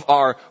middle of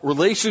our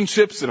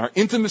relationships and our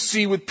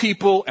intimacy with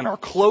people and our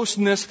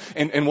closeness.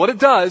 And what it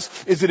does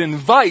is it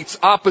invites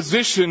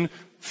opposition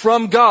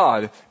from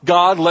God.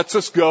 God lets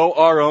us go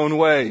our own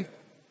way.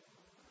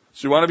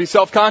 So you want to be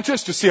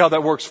self-conscious? Just see how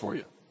that works for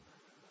you.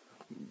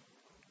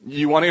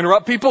 You want to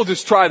interrupt people?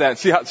 Just try that.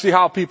 See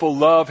how people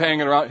love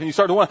hanging around. And you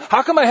start to wonder,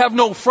 how come I have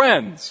no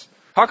friends?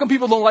 How come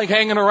people don't like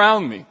hanging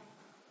around me?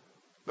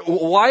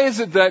 Why is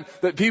it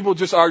that people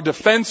just are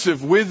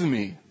defensive with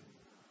me?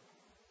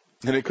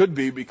 And it could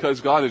be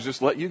because God has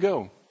just let you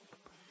go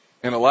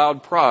and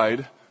allowed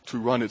pride to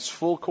run its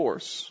full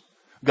course.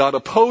 God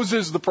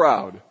opposes the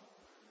proud,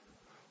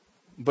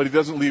 but He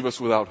doesn't leave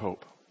us without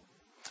hope.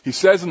 He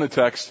says in the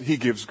text, He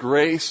gives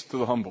grace to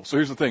the humble. So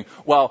here's the thing.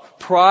 While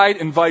pride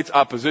invites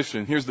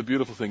opposition, here's the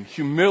beautiful thing.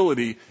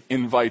 Humility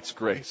invites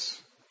grace.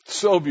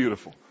 So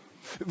beautiful.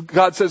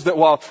 God says that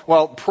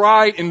while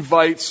pride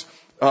invites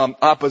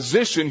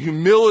opposition,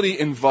 humility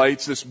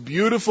invites this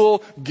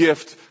beautiful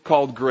gift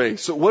called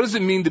grace. So what does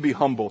it mean to be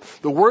humble?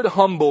 The word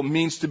humble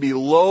means to be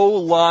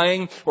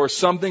low-lying or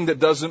something that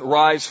doesn't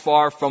rise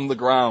far from the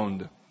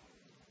ground.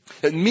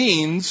 It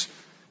means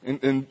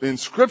in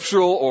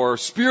scriptural or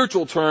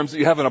spiritual terms that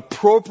you have an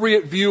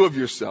appropriate view of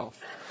yourself.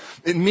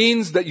 It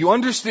means that you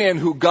understand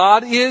who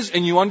God is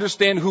and you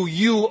understand who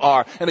you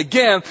are. And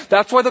again,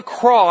 that's why the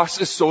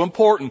cross is so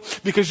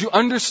important. Because you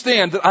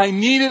understand that I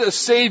needed a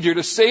Savior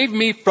to save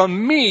me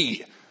from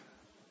me.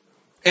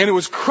 And it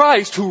was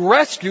Christ who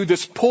rescued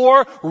this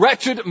poor,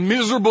 wretched,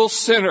 miserable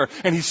sinner.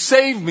 And He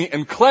saved me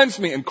and cleansed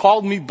me and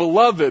called me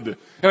beloved. And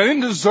I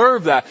didn't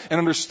deserve that. And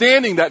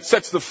understanding that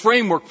sets the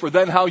framework for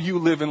then how you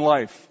live in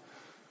life.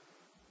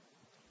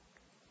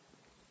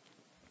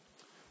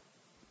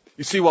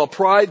 You see, while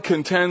pride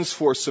contends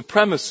for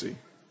supremacy,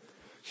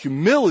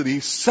 humility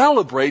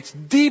celebrates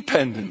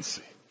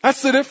dependency.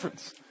 That's the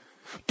difference.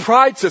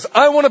 Pride says,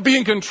 I want to be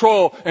in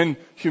control. And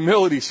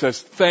humility says,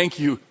 thank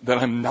you that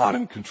I'm not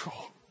in control.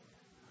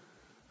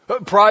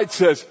 Pride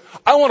says,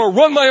 I want to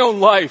run my own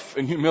life.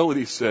 And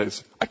humility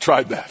says, I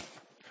tried that.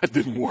 That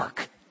didn't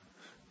work.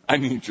 I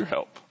need your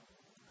help.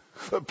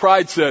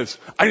 Pride says,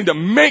 I need to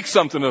make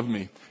something of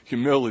me.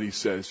 Humility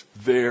says,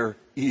 there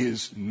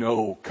is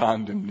no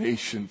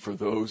condemnation for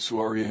those who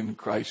are in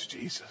Christ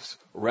Jesus.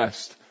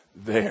 Rest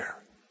there.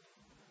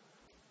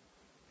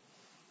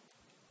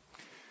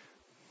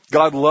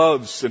 God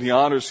loves and He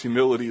honors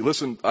humility.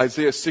 Listen,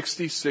 Isaiah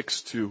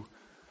 66:2.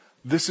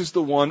 This is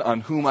the one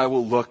on whom I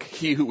will look,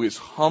 he who is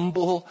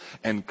humble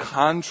and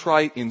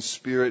contrite in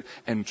spirit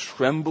and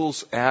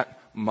trembles at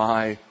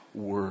my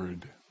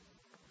word.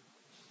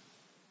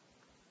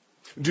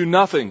 Do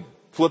nothing,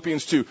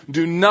 Philippians 2,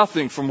 do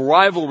nothing from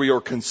rivalry or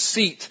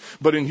conceit,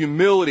 but in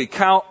humility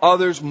count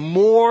others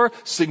more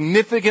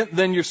significant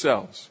than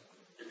yourselves.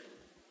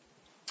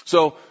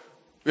 So,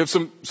 we have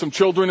some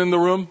children in the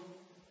room.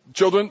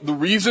 Children, the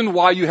reason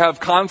why you have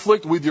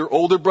conflict with your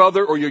older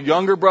brother or your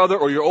younger brother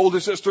or your older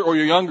sister or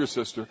your younger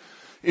sister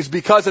is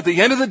because at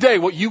the end of the day,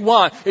 what you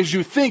want is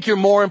you think you're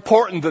more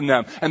important than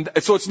them. And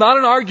so it's not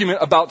an argument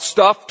about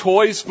stuff,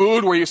 toys,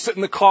 food, where you sit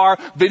in the car,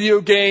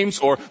 video games,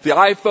 or the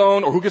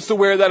iPhone, or who gets to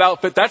wear that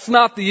outfit. That's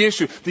not the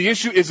issue. The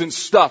issue isn't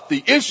stuff.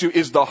 The issue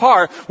is the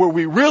heart, where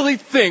we really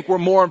think we're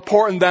more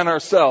important than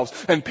ourselves.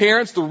 And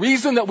parents, the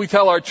reason that we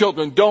tell our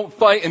children don't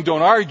fight and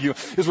don't argue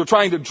is we're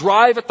trying to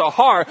drive at the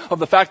heart of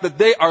the fact that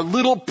they are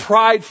little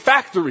pride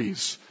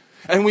factories.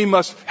 And we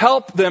must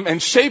help them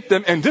and shape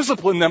them and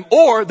discipline them,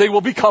 or they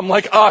will become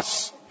like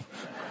us.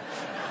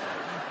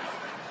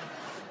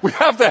 We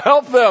have to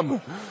help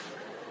them.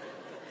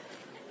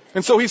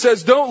 And so he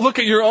says, don't look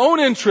at your own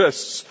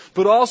interests,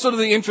 but also to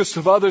the interests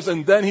of others.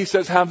 And then he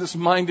says, have this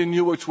mind in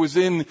you which was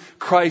in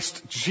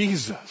Christ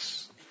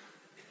Jesus.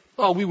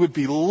 Oh, we would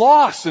be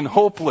lost and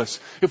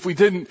hopeless if we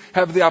didn't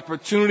have the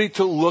opportunity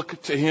to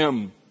look to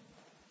Him.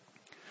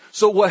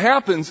 So what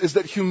happens is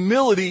that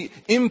humility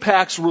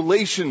impacts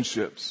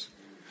relationships.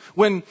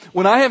 When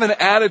I have an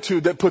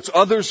attitude that puts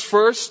others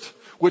first,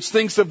 which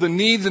thinks of the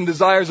needs and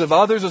desires of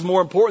others as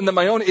more important than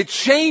my own, it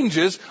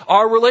changes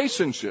our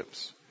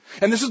relationships.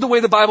 And this is the way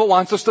the Bible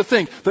wants us to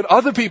think, that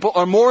other people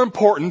are more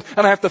important,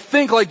 and I have to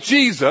think like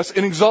Jesus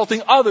in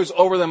exalting others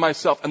over than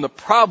myself. And the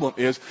problem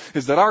is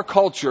that our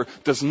culture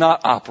does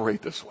not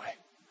operate this way.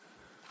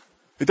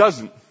 It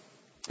doesn't.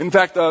 In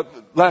fact,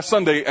 last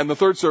Sunday in the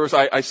third service,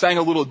 I sang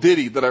a little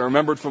ditty that I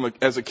remembered from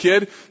as a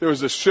kid. There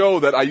was a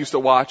show that I used to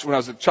watch when I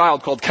was a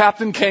child called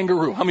Captain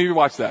Kangaroo. How many of you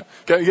watched that?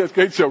 Okay, yes,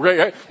 great show,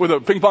 right? With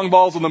the ping pong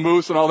balls and the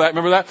moose and all that.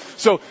 Remember that?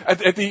 So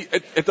at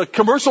the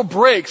commercial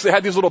breaks, they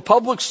had these little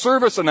public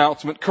service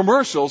announcement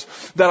commercials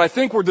that I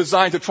think were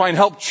designed to try and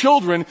help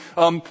children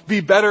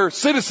be better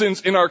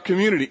citizens in our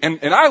community. And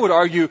I would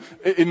argue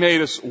it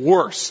made us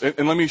worse.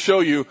 And let me show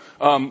you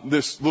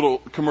this little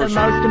commercial.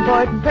 The most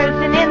important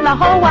person in the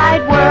whole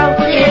wide world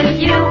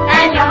is you,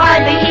 and you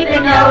hardly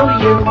even know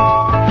you.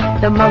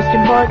 The most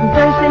important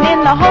person in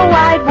the whole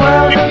wide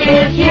world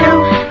is you.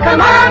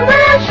 Come on,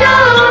 we'll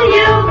show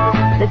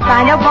you. Let's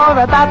find out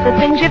more about the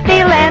things you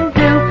feel and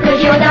do,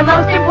 'cause you're the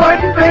most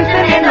important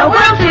person in the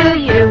world to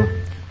you.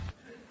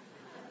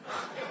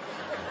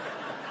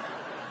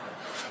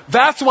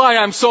 That's why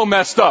I'm so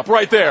messed up,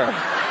 right there.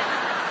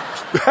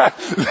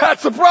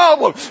 That's the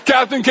problem.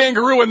 Captain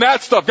Kangaroo and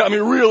that stuff got me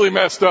really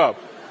messed up.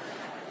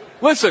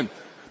 Listen,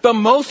 the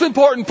most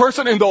important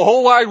person in the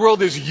whole wide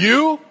world is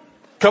you.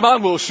 Come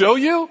on, we'll show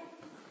you.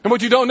 And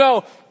what you don't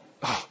know,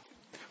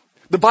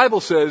 the Bible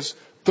says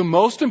the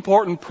most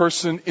important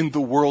person in the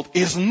world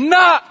is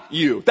not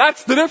you.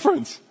 That's the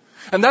difference.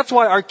 And that's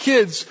why our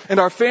kids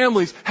and our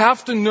families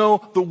have to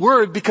know the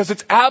Word, because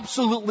it's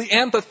absolutely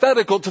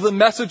antithetical to the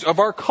message of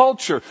our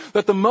culture.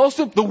 That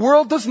the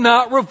world does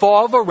not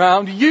revolve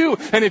around you.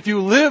 And if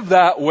you live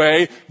that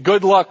way,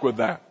 good luck with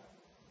that.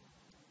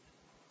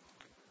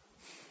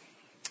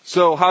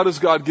 So how does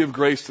God give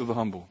grace to the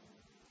humble?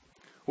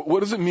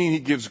 What does it mean He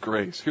gives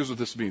grace? Here's what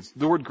this means.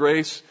 The word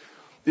grace,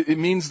 it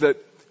means that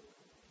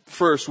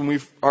first, when we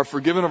are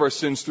forgiven of our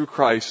sins through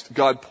Christ,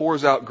 God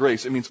pours out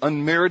grace. It means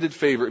unmerited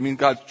favor. It means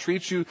God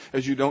treats you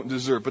as you don't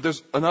deserve. But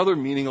there's another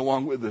meaning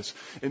along with this.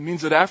 It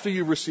means that after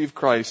you receive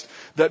Christ,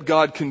 that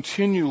God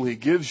continually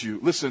gives you,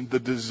 listen, the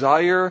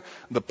desire,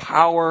 the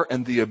power,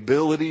 and the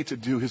ability to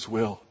do His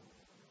will.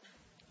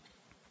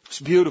 It's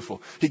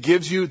beautiful. He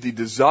gives you the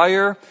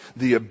desire,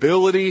 the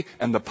ability,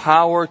 and the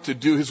power to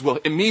do His will.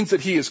 It means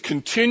that He is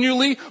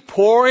continually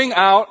pouring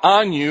out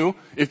on you,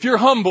 if you're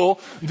humble,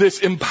 this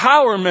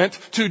empowerment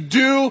to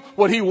do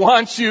what He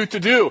wants you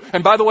to do.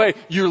 And by the way,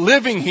 you're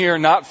living here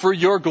not for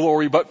your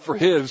glory, but for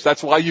His.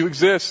 That's why you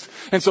exist.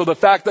 And so the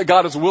fact that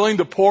God is willing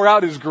to pour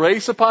out His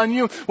grace upon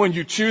you when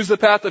you choose the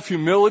path of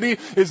humility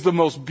is the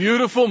most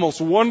beautiful,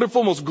 most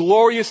wonderful, most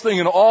glorious thing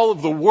in all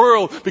of the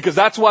world, because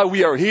that's why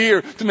we are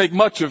here, to make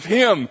much of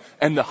Him.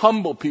 And the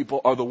humble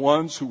people are the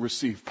ones who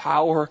receive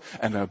power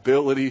and the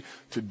ability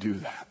to do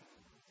that.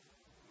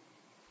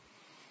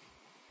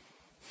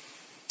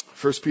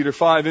 1 Peter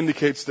 5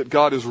 indicates that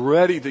God is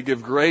ready to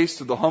give grace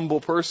to the humble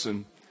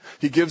person.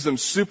 He gives them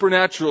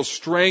supernatural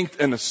strength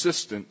and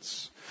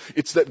assistance.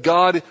 It's that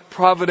God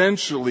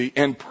providentially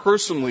and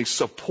personally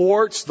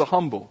supports the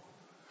humble.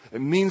 It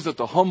means that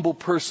the humble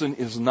person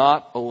is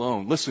not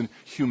alone. Listen,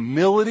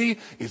 humility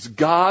is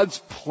God's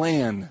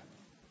plan.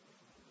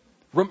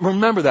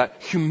 Remember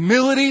that.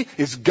 Humility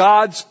is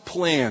God's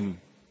plan.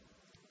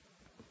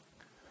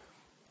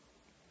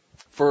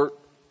 For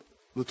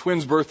the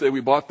twins' birthday,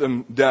 we bought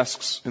them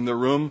desks in their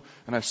room,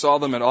 and I saw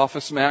them at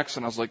Office Max,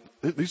 and I was like,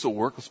 these will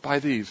work, let's buy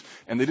these.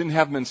 And they didn't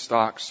have them in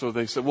stock, so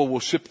they said, well,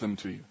 we'll ship them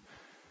to you.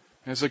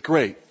 And I was like,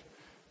 great.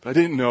 But I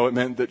didn't know it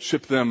meant that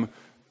ship them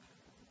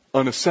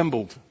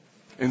unassembled.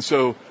 And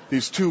so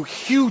these two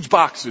huge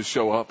boxes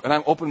show up, and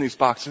I'm opening these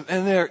boxes,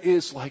 and there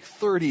is like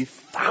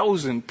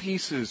 30,000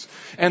 pieces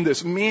and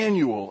this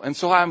manual. And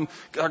so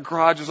our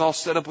garage is all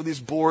set up with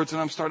these boards,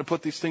 and I'm starting to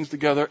put these things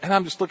together, and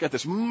I'm just looking at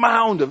this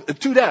mound of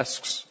 2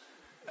 desks.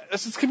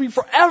 This is going to be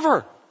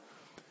forever.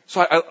 So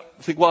I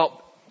think,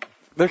 well,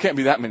 there can't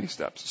be that many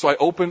steps. So I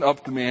open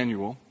up the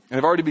manual, and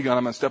I've already begun.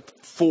 I'm on step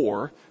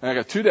 4, and I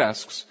got 2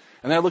 desks.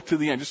 And then I look to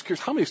the end, just curious,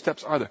 how many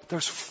steps are there?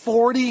 There's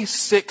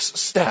 46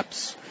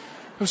 steps.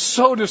 It was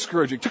so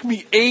discouraging. It took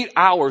me 8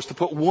 hours to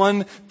put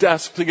 1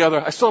 desk together.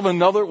 I still have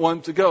another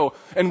one to go.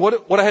 And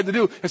what I had to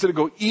do is to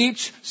go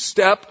each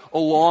step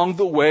along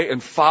the way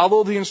and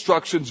follow the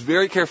instructions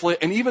very carefully.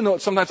 And even though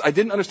sometimes I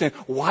didn't understand,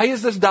 why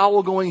is this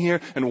dowel going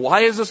here? And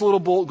why is this little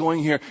bolt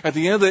going here? At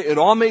the end of the day, it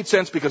all made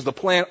sense because the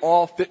plan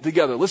all fit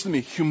together. Listen to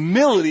me.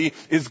 Humility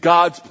is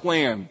God's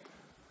plan.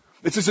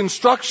 It's His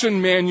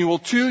instruction manual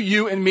to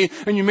you and me.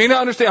 And you may not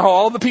understand how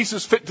all the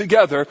pieces fit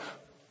together,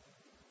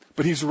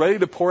 but He's ready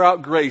to pour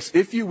out grace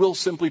if you will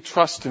simply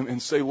trust Him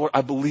and say, Lord,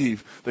 I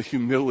believe that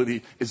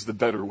humility is the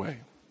better way.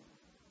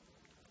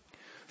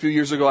 A few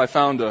years ago, I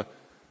found a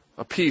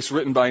piece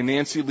written by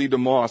Nancy Lee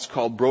DeMoss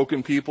called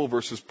Broken People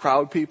versus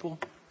Proud People.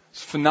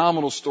 It's a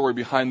phenomenal story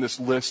behind this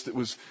list.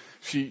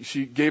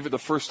 She gave it the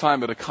first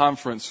time at a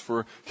conference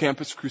for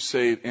Campus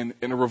Crusade, and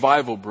a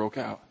revival broke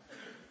out.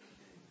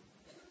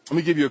 Let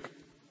me give you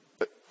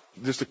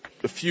just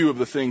a few of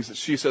the things that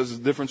she says is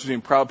the difference between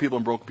proud people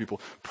and broken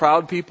people.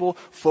 Proud people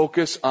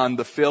focus on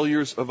the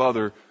failures of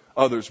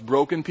others.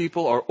 Broken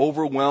people are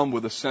overwhelmed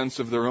with a sense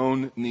of their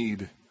own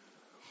need.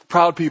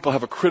 Proud people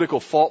have a critical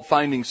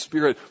fault-finding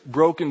spirit.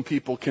 Broken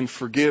people can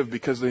forgive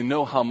because they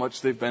know how much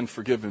they've been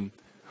forgiven.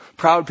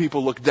 Proud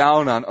people look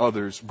down on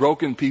others.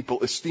 Broken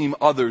people esteem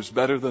others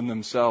better than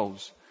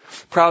themselves.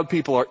 Proud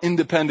people are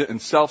independent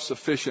and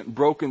self-sufficient.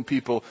 Broken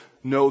people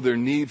know their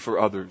need for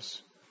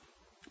others.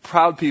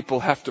 Proud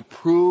people have to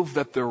prove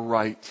that they're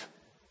right.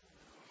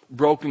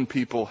 Broken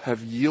people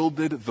have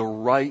yielded the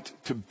right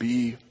to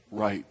be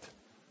right.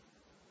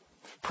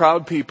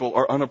 Proud people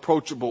are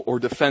unapproachable or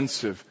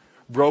defensive.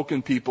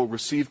 Broken people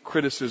receive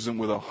criticism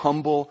with a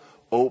humble,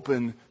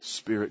 open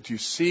spirit. Do you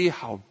see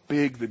how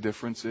big the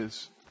difference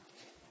is?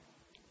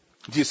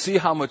 Do you see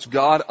how much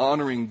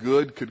God-honoring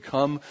good could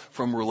come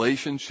from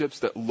relationships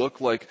that look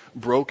like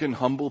broken,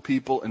 humble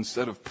people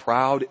instead of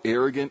proud,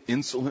 arrogant,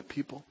 insolent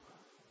people?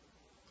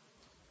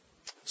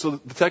 So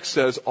the text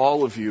says,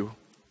 all of you,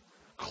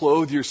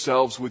 clothe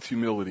yourselves with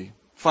humility.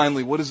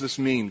 Finally, what does this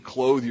mean,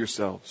 clothe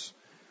yourselves?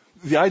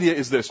 The idea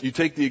is this. You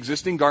take the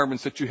existing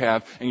garments that you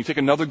have, and you take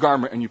another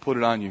garment and you put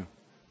it on you.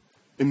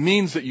 It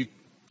means that you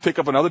take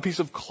up another piece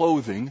of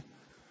clothing.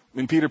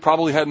 And Peter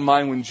probably had in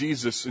mind when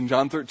Jesus, in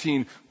John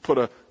 13, put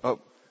a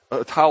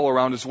towel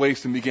around his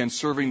waist and began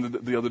serving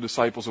the other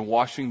disciples and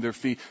washing their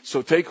feet.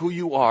 So take who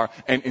you are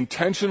and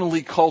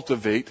intentionally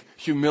cultivate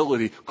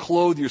humility.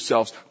 Clothe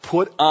yourselves.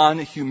 Put on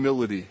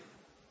humility.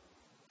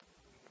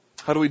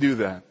 How do we do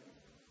that?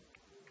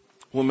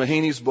 Well, in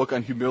Mahaney's book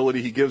on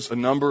humility, he gives a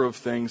number of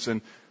things,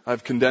 and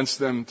I've condensed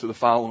them to the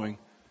following.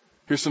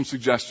 Here's some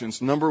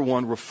suggestions. Number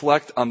 1,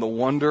 reflect on the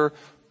wonder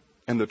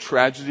and the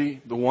tragedy,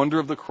 the wonder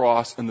of the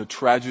cross and the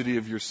tragedy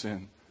of your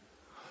sin.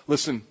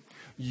 Listen,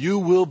 you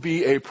will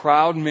be a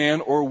proud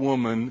man or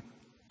woman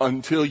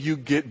until you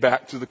get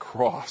back to the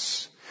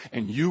cross.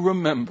 And you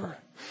remember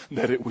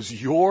that it was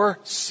your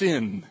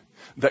sin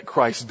that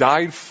Christ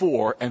died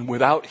for, and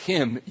without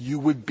Him, you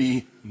would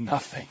be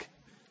nothing.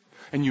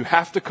 And you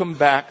have to come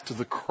back to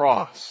the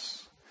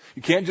cross.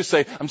 You can't just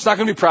say, I'm just not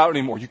going to be proud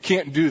anymore. You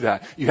can't do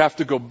that. You have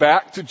to go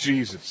back to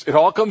Jesus. It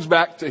all comes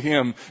back to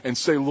Him and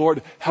say,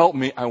 Lord, help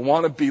me. I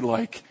want to be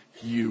like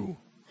You.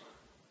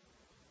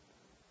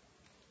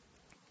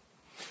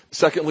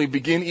 Secondly,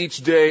 begin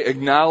each day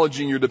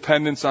acknowledging your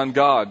dependence on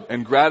God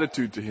and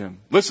gratitude to Him.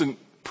 Listen,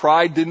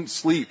 pride didn't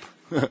sleep.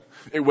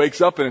 It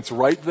wakes up and it's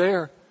right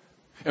there.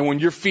 And when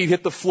your feet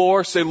hit the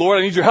floor, say, Lord,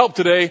 I need your help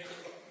today.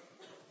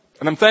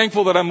 And I'm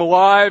thankful that I'm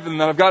alive and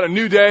that I've got a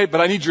new day,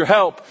 but I need your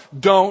help.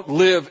 Don't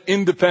live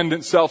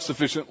independent,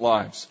 self-sufficient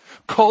lives.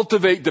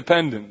 Cultivate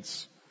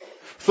dependence.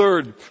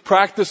 Third,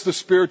 practice the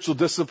spiritual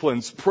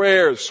disciplines,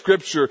 prayers,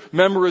 scripture,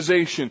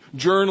 memorization,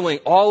 journaling,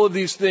 all of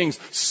these things.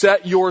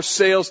 Set your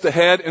sails to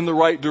head in the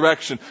right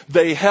direction.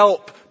 They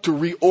help to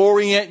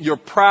reorient your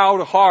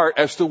proud heart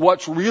as to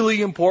what's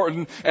really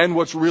important and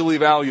what's really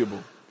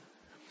valuable.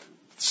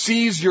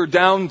 Seize your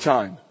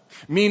downtime,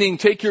 meaning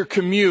take your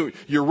commute,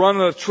 you're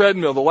running a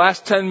treadmill, the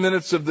last 10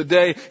 minutes of the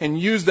day, and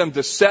use them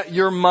to set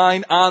your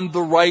mind on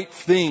the right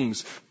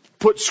things.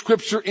 Put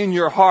Scripture in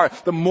your heart.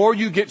 The more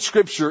you get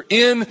Scripture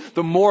in,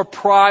 the more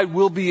pride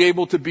will be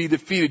able to be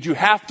defeated. You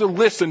have to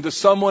listen to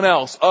someone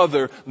else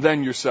other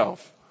than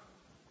yourself.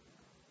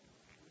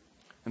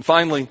 And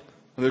finally,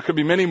 there could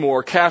be many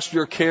more, cast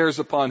your cares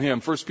upon Him.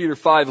 1 Peter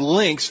 5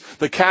 links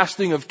the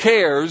casting of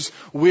cares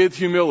with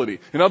humility.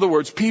 In other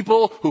words,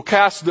 people who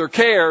cast their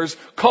cares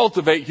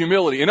cultivate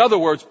humility. In other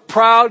words,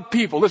 proud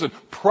people, listen,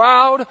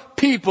 proud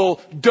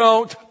people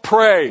don't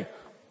pray.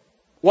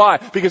 Why?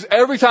 Because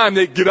every time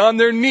they get on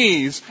their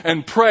knees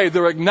and pray,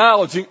 they're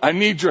acknowledging, I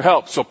need your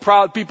help. So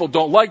proud people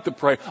don't like to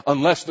pray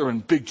unless they're in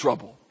big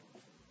trouble.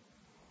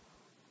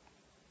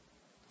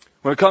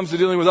 When it comes to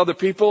dealing with other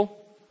people,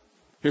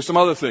 here's some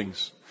other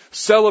things.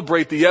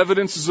 Celebrate the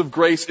evidences of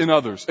grace in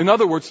others. In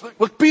other words,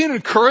 look, be an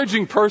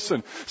encouraging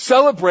person.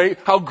 Celebrate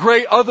how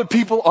great other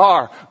people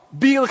are.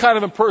 Be the kind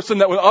of a person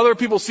that when other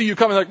people see you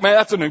coming, like, man,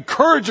 that's an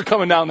encourager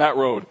coming down that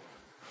road.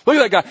 Look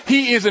at that guy.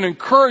 He is an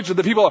encourager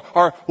that people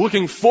are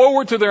looking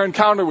forward to their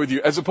encounter with you,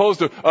 as opposed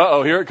to,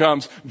 here it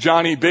comes,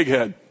 Johnny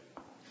Bighead.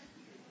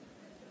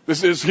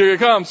 Here he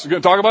comes. He's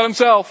going to talk about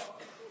himself.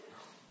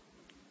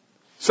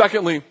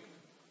 Secondly,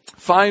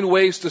 find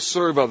ways to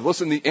serve others.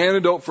 Listen, the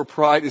antidote for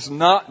pride is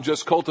not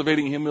just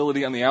cultivating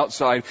humility on the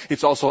outside.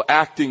 It's also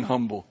acting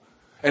humble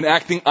and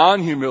acting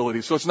on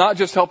humility. So it's not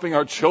just helping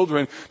our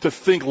children to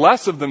think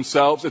less of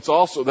themselves. It's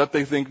also that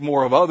they think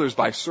more of others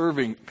by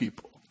serving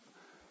people.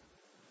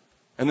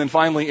 And then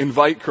finally,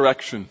 invite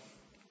correction.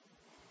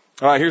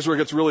 All right, here's where it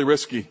gets really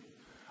risky.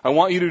 I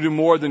want you to do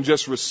more than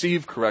just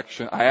receive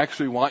correction. I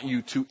actually want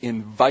you to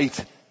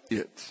invite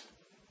it.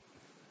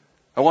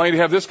 I want you to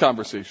have this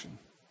conversation.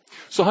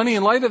 So, honey,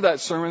 in light of that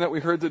sermon that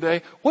we heard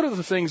today, what are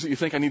the things that you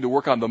think I need to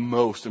work on the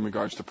most in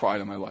regards to pride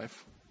in my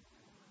life?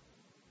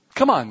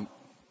 Come on,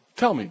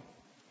 tell me.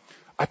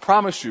 I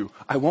promise you,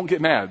 I won't get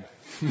mad.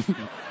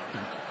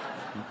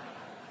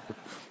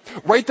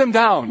 Write them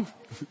down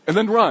and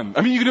then run.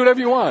 I mean, you can do whatever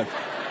you want.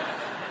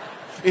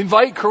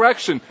 Invite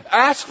correction.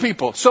 Ask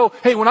people. So,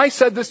 hey, when I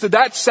said this, did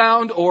that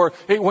sound? Or,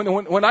 hey,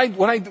 when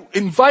I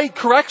invite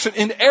correction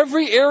in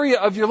every area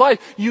of your life,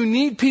 you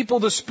need people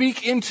to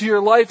speak into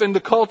your life and to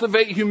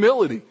cultivate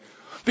humility.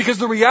 Because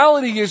the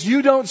reality is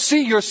you don't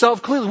see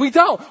yourself clearly.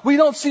 We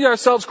don't see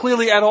ourselves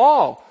clearly at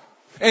all.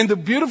 And the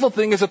beautiful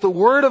thing is that the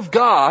Word of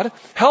God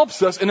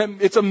helps us,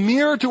 and it's a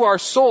mirror to our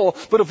soul.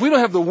 But if we don't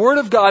have the Word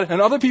of God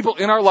and other people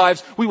in our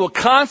lives, we will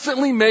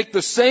constantly make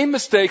the same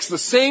mistakes, the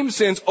same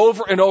sins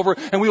over and over,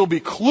 and we will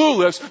be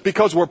clueless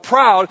because we're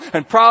proud,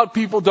 and proud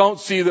people don't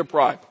see their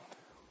pride.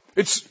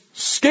 It's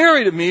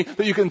scary to me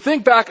that you can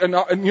think back in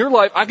your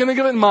life, I'm going to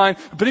give it in mind,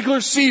 a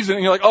particular season,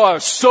 and you're like, I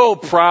was so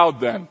proud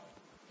then.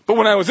 But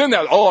when I was in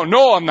that,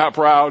 no, I'm not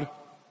proud.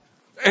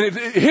 And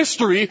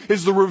history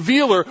is the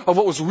revealer of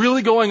what was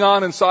really going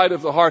on inside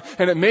of the heart.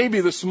 And it may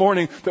be this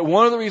morning that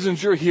one of the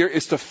reasons you're here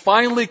is to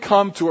finally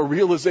come to a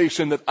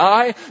realization that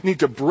I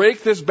need to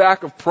break this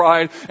back of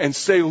pride and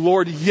say,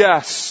 Lord,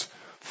 yes,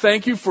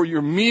 thank you for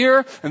your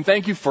mirror and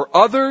thank you for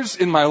others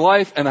in my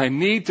life. And I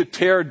need to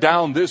tear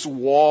down this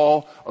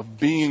wall of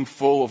being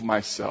full of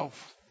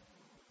myself.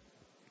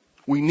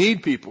 We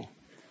need people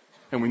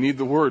and we need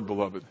the Word,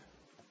 beloved.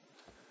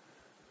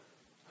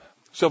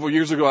 Several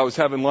years ago, I was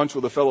having lunch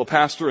with a fellow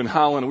pastor in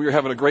Holland, and we were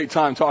having a great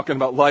time talking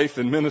about life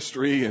and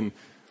ministry. And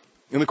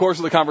in the course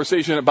of the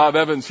conversation at Bob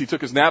Evans, he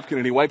took his napkin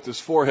and he wiped his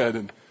forehead.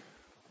 And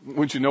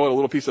wouldn't you know it, a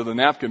little piece of the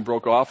napkin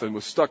broke off and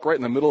was stuck right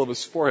in the middle of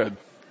his forehead.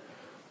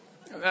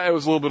 It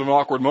was a little bit of an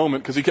awkward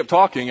moment because he kept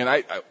talking, and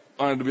I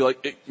wanted to be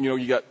like, hey,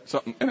 you got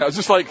something. And I was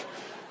just like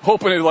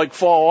hoping it'd like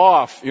fall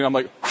off. I'm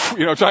like,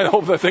 trying to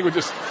hope that thing would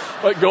just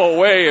like go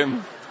away.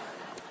 And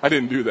I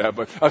didn't do that,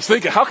 but I was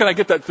thinking, how can I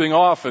get that thing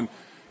off? And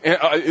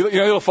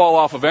it'll fall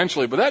off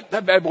eventually, but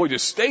that bad boy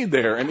just stayed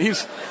there, and he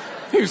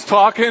was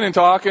talking,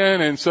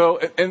 and so,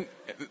 and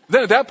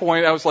then at that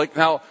point, I was like,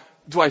 now,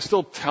 do I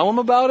still tell him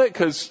about it?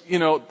 Because,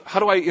 how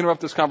do I interrupt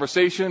this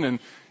conversation?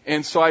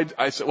 And so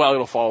I said, well,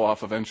 it'll fall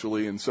off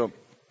eventually, and so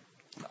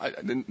I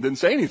didn't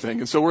say anything.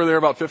 And so we're there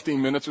about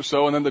 15 minutes or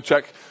so, and then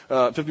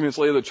 15 minutes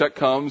later the check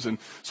comes, and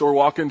so we're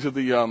walking to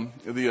the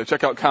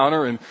checkout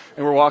counter, and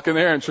we're walking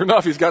there, and sure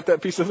enough, he's got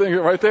that piece of thing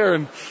right there,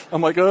 and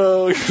I'm like,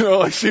 oh,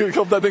 I see, I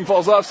hope that thing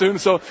falls off soon.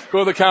 So go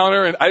to the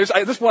counter, and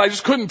at this point I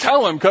just couldn't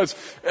tell him, because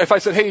if I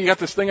said, hey, you got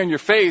this thing on your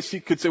face, he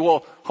could say,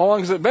 well, how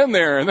long has it been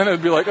there? And then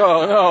it'd be like,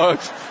 oh no,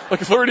 it's like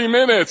 30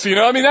 minutes,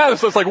 I mean,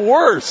 that's like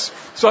worse.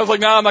 So I was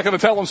like, no, I'm not going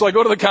to tell him. So I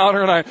go to the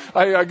counter, and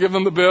I give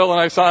him the bill,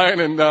 and I sign,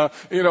 and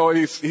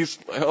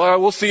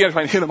we'll see if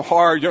I hit him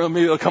hard,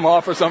 maybe it'll come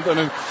off or something.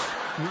 And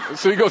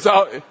so he goes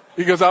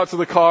out to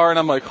the car, and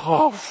I'm like,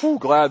 oh,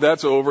 glad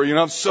that's over.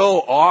 I'm so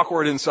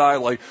awkward inside,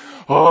 like,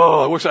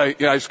 oh, I wish I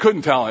just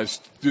couldn't tell him. I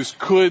just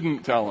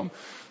couldn't tell him.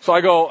 So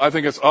I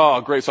think it's,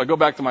 oh, great. So I go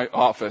back to my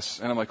office,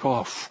 and I'm like,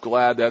 oh,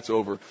 glad that's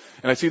over.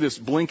 And I see this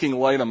blinking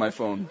light on my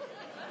phone.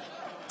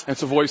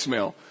 It's a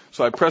voicemail.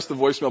 So I press the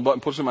voicemail button,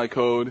 push in my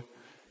code,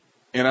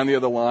 and on the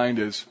other line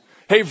is,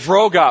 hey,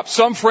 Vrogop,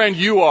 some friend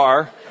you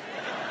are.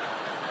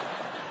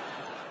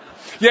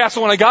 Yeah,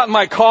 so when I got in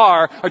my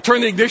car, I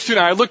turned the ignition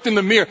on, I looked in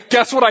the mirror.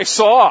 Guess what I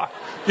saw?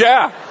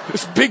 Yeah,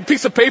 this big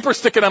piece of paper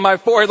sticking on my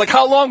forehead. Like,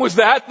 how long was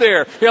that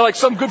there? Yeah, like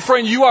some good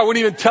friend you are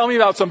wouldn't even tell me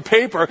about some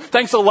paper.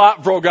 Thanks a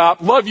lot,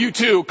 Vrogop. Love you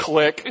too.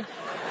 Click.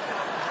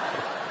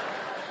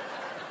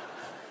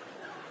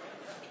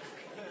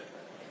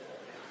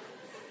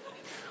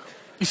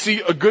 You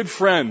see, a good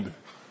friend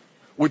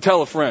would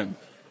tell a friend,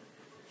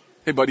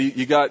 hey buddy,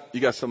 you got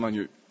something on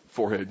your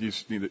forehead. You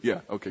just need it. Yeah,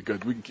 okay,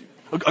 good. We can keep.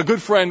 A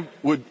good friend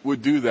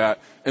would do that.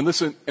 And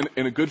listen,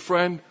 and a good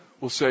friend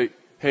will say,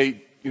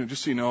 hey,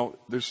 just so you know,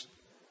 there's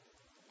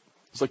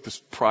like this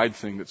pride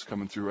thing that's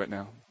coming through right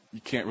now.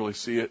 You can't really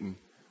see it, and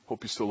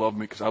hope you still love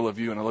me because I love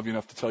you, and I love you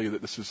enough to tell you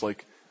that this is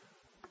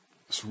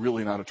it's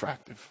really not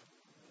attractive.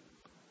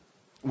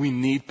 We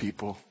need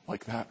people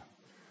like that.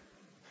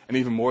 And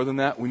even more than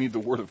that, we need the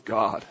Word of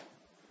God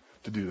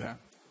to do that.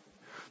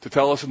 To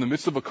tell us in the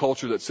midst of a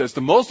culture that says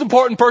the most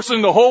important person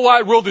in the whole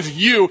wide world is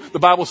you, the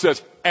Bible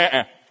says,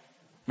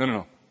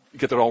 No. You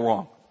get that all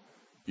wrong.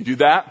 You do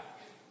that,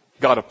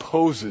 God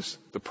opposes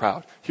the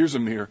proud. Here's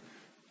Amir.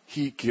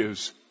 He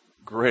gives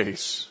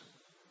grace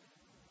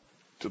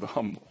to the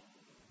humble.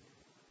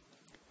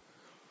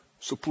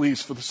 So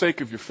please, for the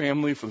sake of your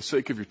family, for the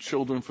sake of your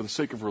children, for the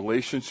sake of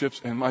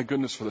relationships, and my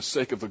goodness, for the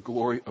sake of the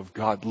glory of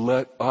God,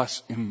 let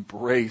us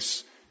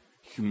embrace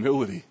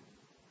humility.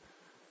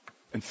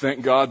 And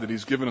thank God that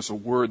He's given us a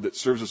word that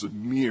serves as a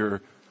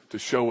mirror to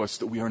show us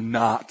that we are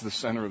not the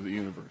center of the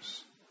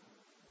universe.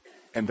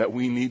 And that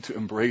we need to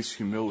embrace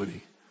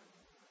humility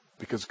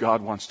because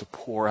God wants to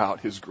pour out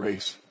His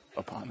grace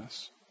upon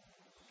us.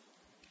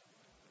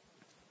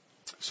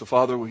 So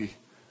Father, we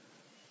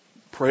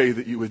pray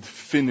that you would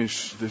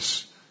finish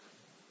this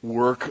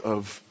work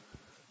of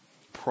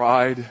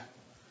pride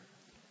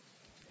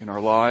in our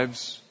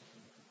lives,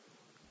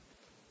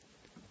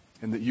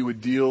 and that you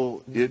would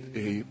deal it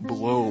a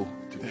blow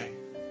today.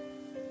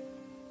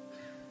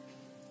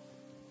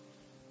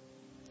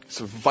 It's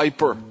a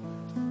viper,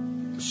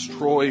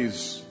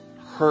 destroys,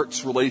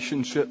 hurts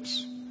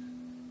relationships.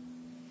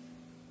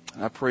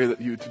 And I pray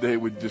that you today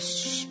would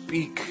just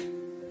speak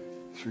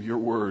through your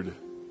word.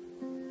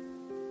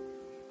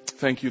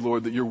 Thank you,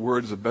 Lord, that your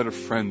word is a better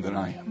friend than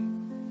I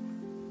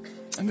am,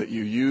 and that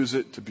you use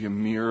it to be a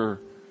mirror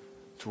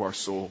to our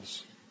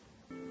souls.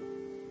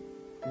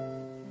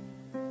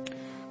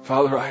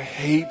 Father, I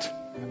hate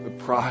the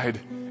pride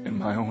in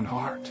my own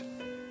heart.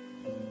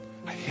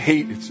 I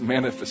hate its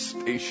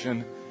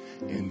manifestation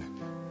in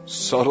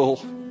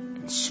subtle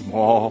and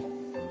small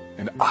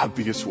and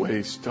obvious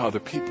ways to other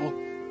people.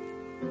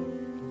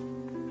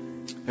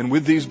 And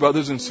with these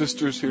brothers and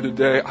sisters here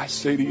today, I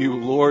say to you,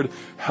 Lord,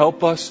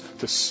 help us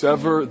to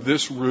sever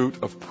this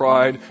root of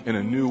pride in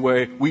a new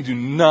way. We do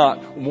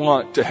not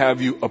want to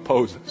have you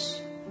oppose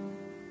us.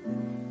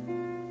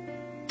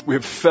 We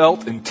have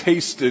felt and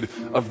tasted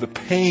of the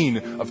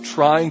pain of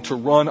trying to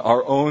run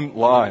our own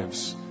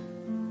lives.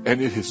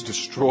 And it has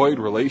destroyed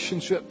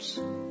relationships,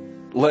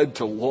 led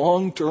to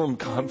long-term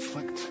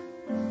conflict,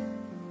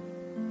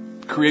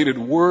 created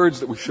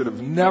words that we should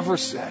have never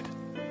said,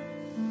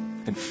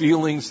 and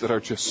feelings that are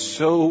just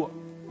so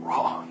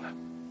wrong.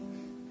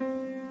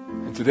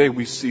 And today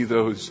we see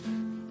those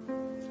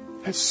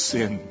as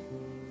sin,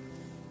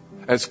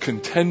 as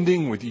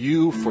contending with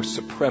you for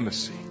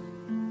supremacy.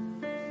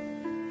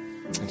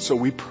 And so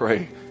we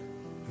pray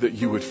that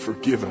you would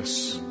forgive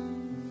us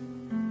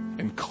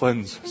and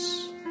cleanse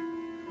us.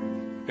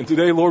 And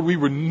today, Lord, we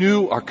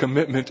renew our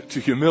commitment to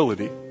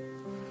humility.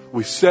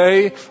 We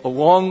say,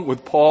 along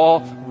with Paul,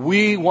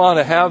 we want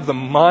to have the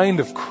mind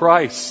of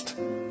Christ.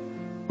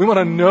 We want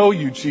to know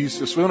you,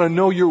 Jesus. We want to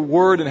know your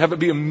word and have it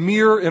be a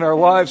mirror in our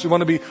lives. We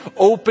want to be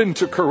open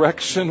to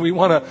correction. We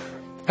want to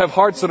have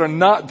hearts that are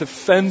not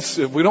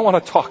defensive. We don't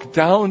want to talk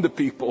down to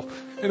people.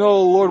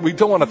 Lord, we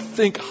don't want to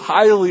think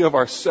highly of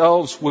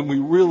ourselves when we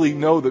really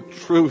know the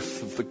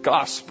truth of the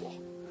gospel.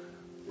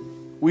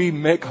 We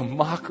make a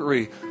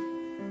mockery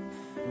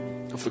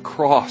of the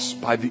cross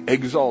by the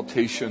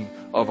exaltation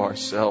of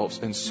ourselves.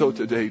 And so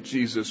today,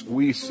 Jesus,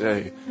 we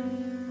say,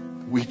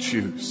 we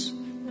choose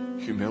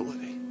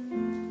humility.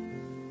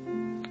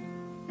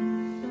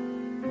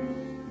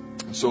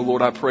 And so,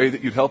 Lord, I pray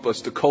that you'd help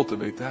us to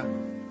cultivate that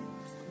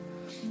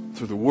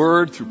through the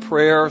Word, through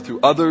prayer,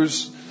 through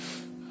others,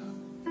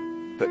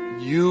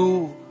 that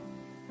you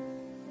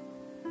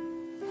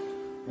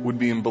would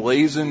be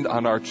emblazoned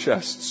on our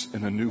chests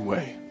in a new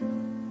way.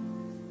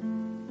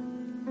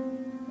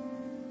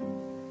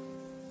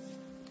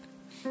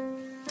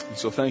 And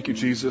so thank you,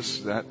 Jesus,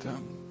 that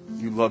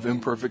you love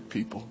imperfect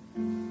people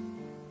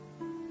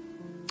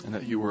and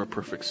that you are a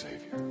perfect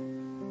Savior.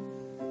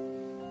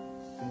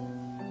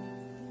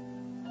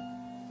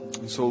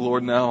 And so,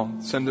 Lord, now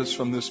send us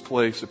from this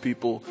place a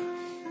people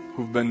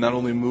who've been not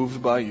only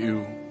moved by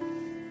you,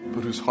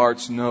 but whose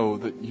hearts know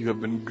that you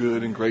have been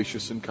good and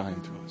gracious and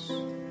kind to us.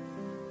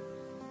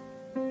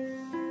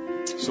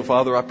 So,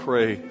 Father, I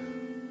pray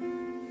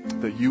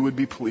that you would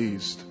be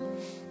pleased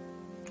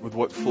with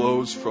what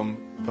flows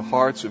from the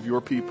hearts of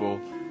your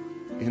people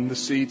in the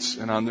seats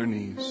and on their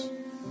knees.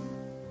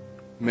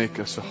 Make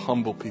us a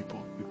humble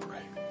people, we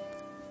pray.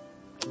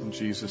 In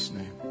Jesus'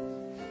 name,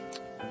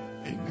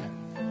 amen.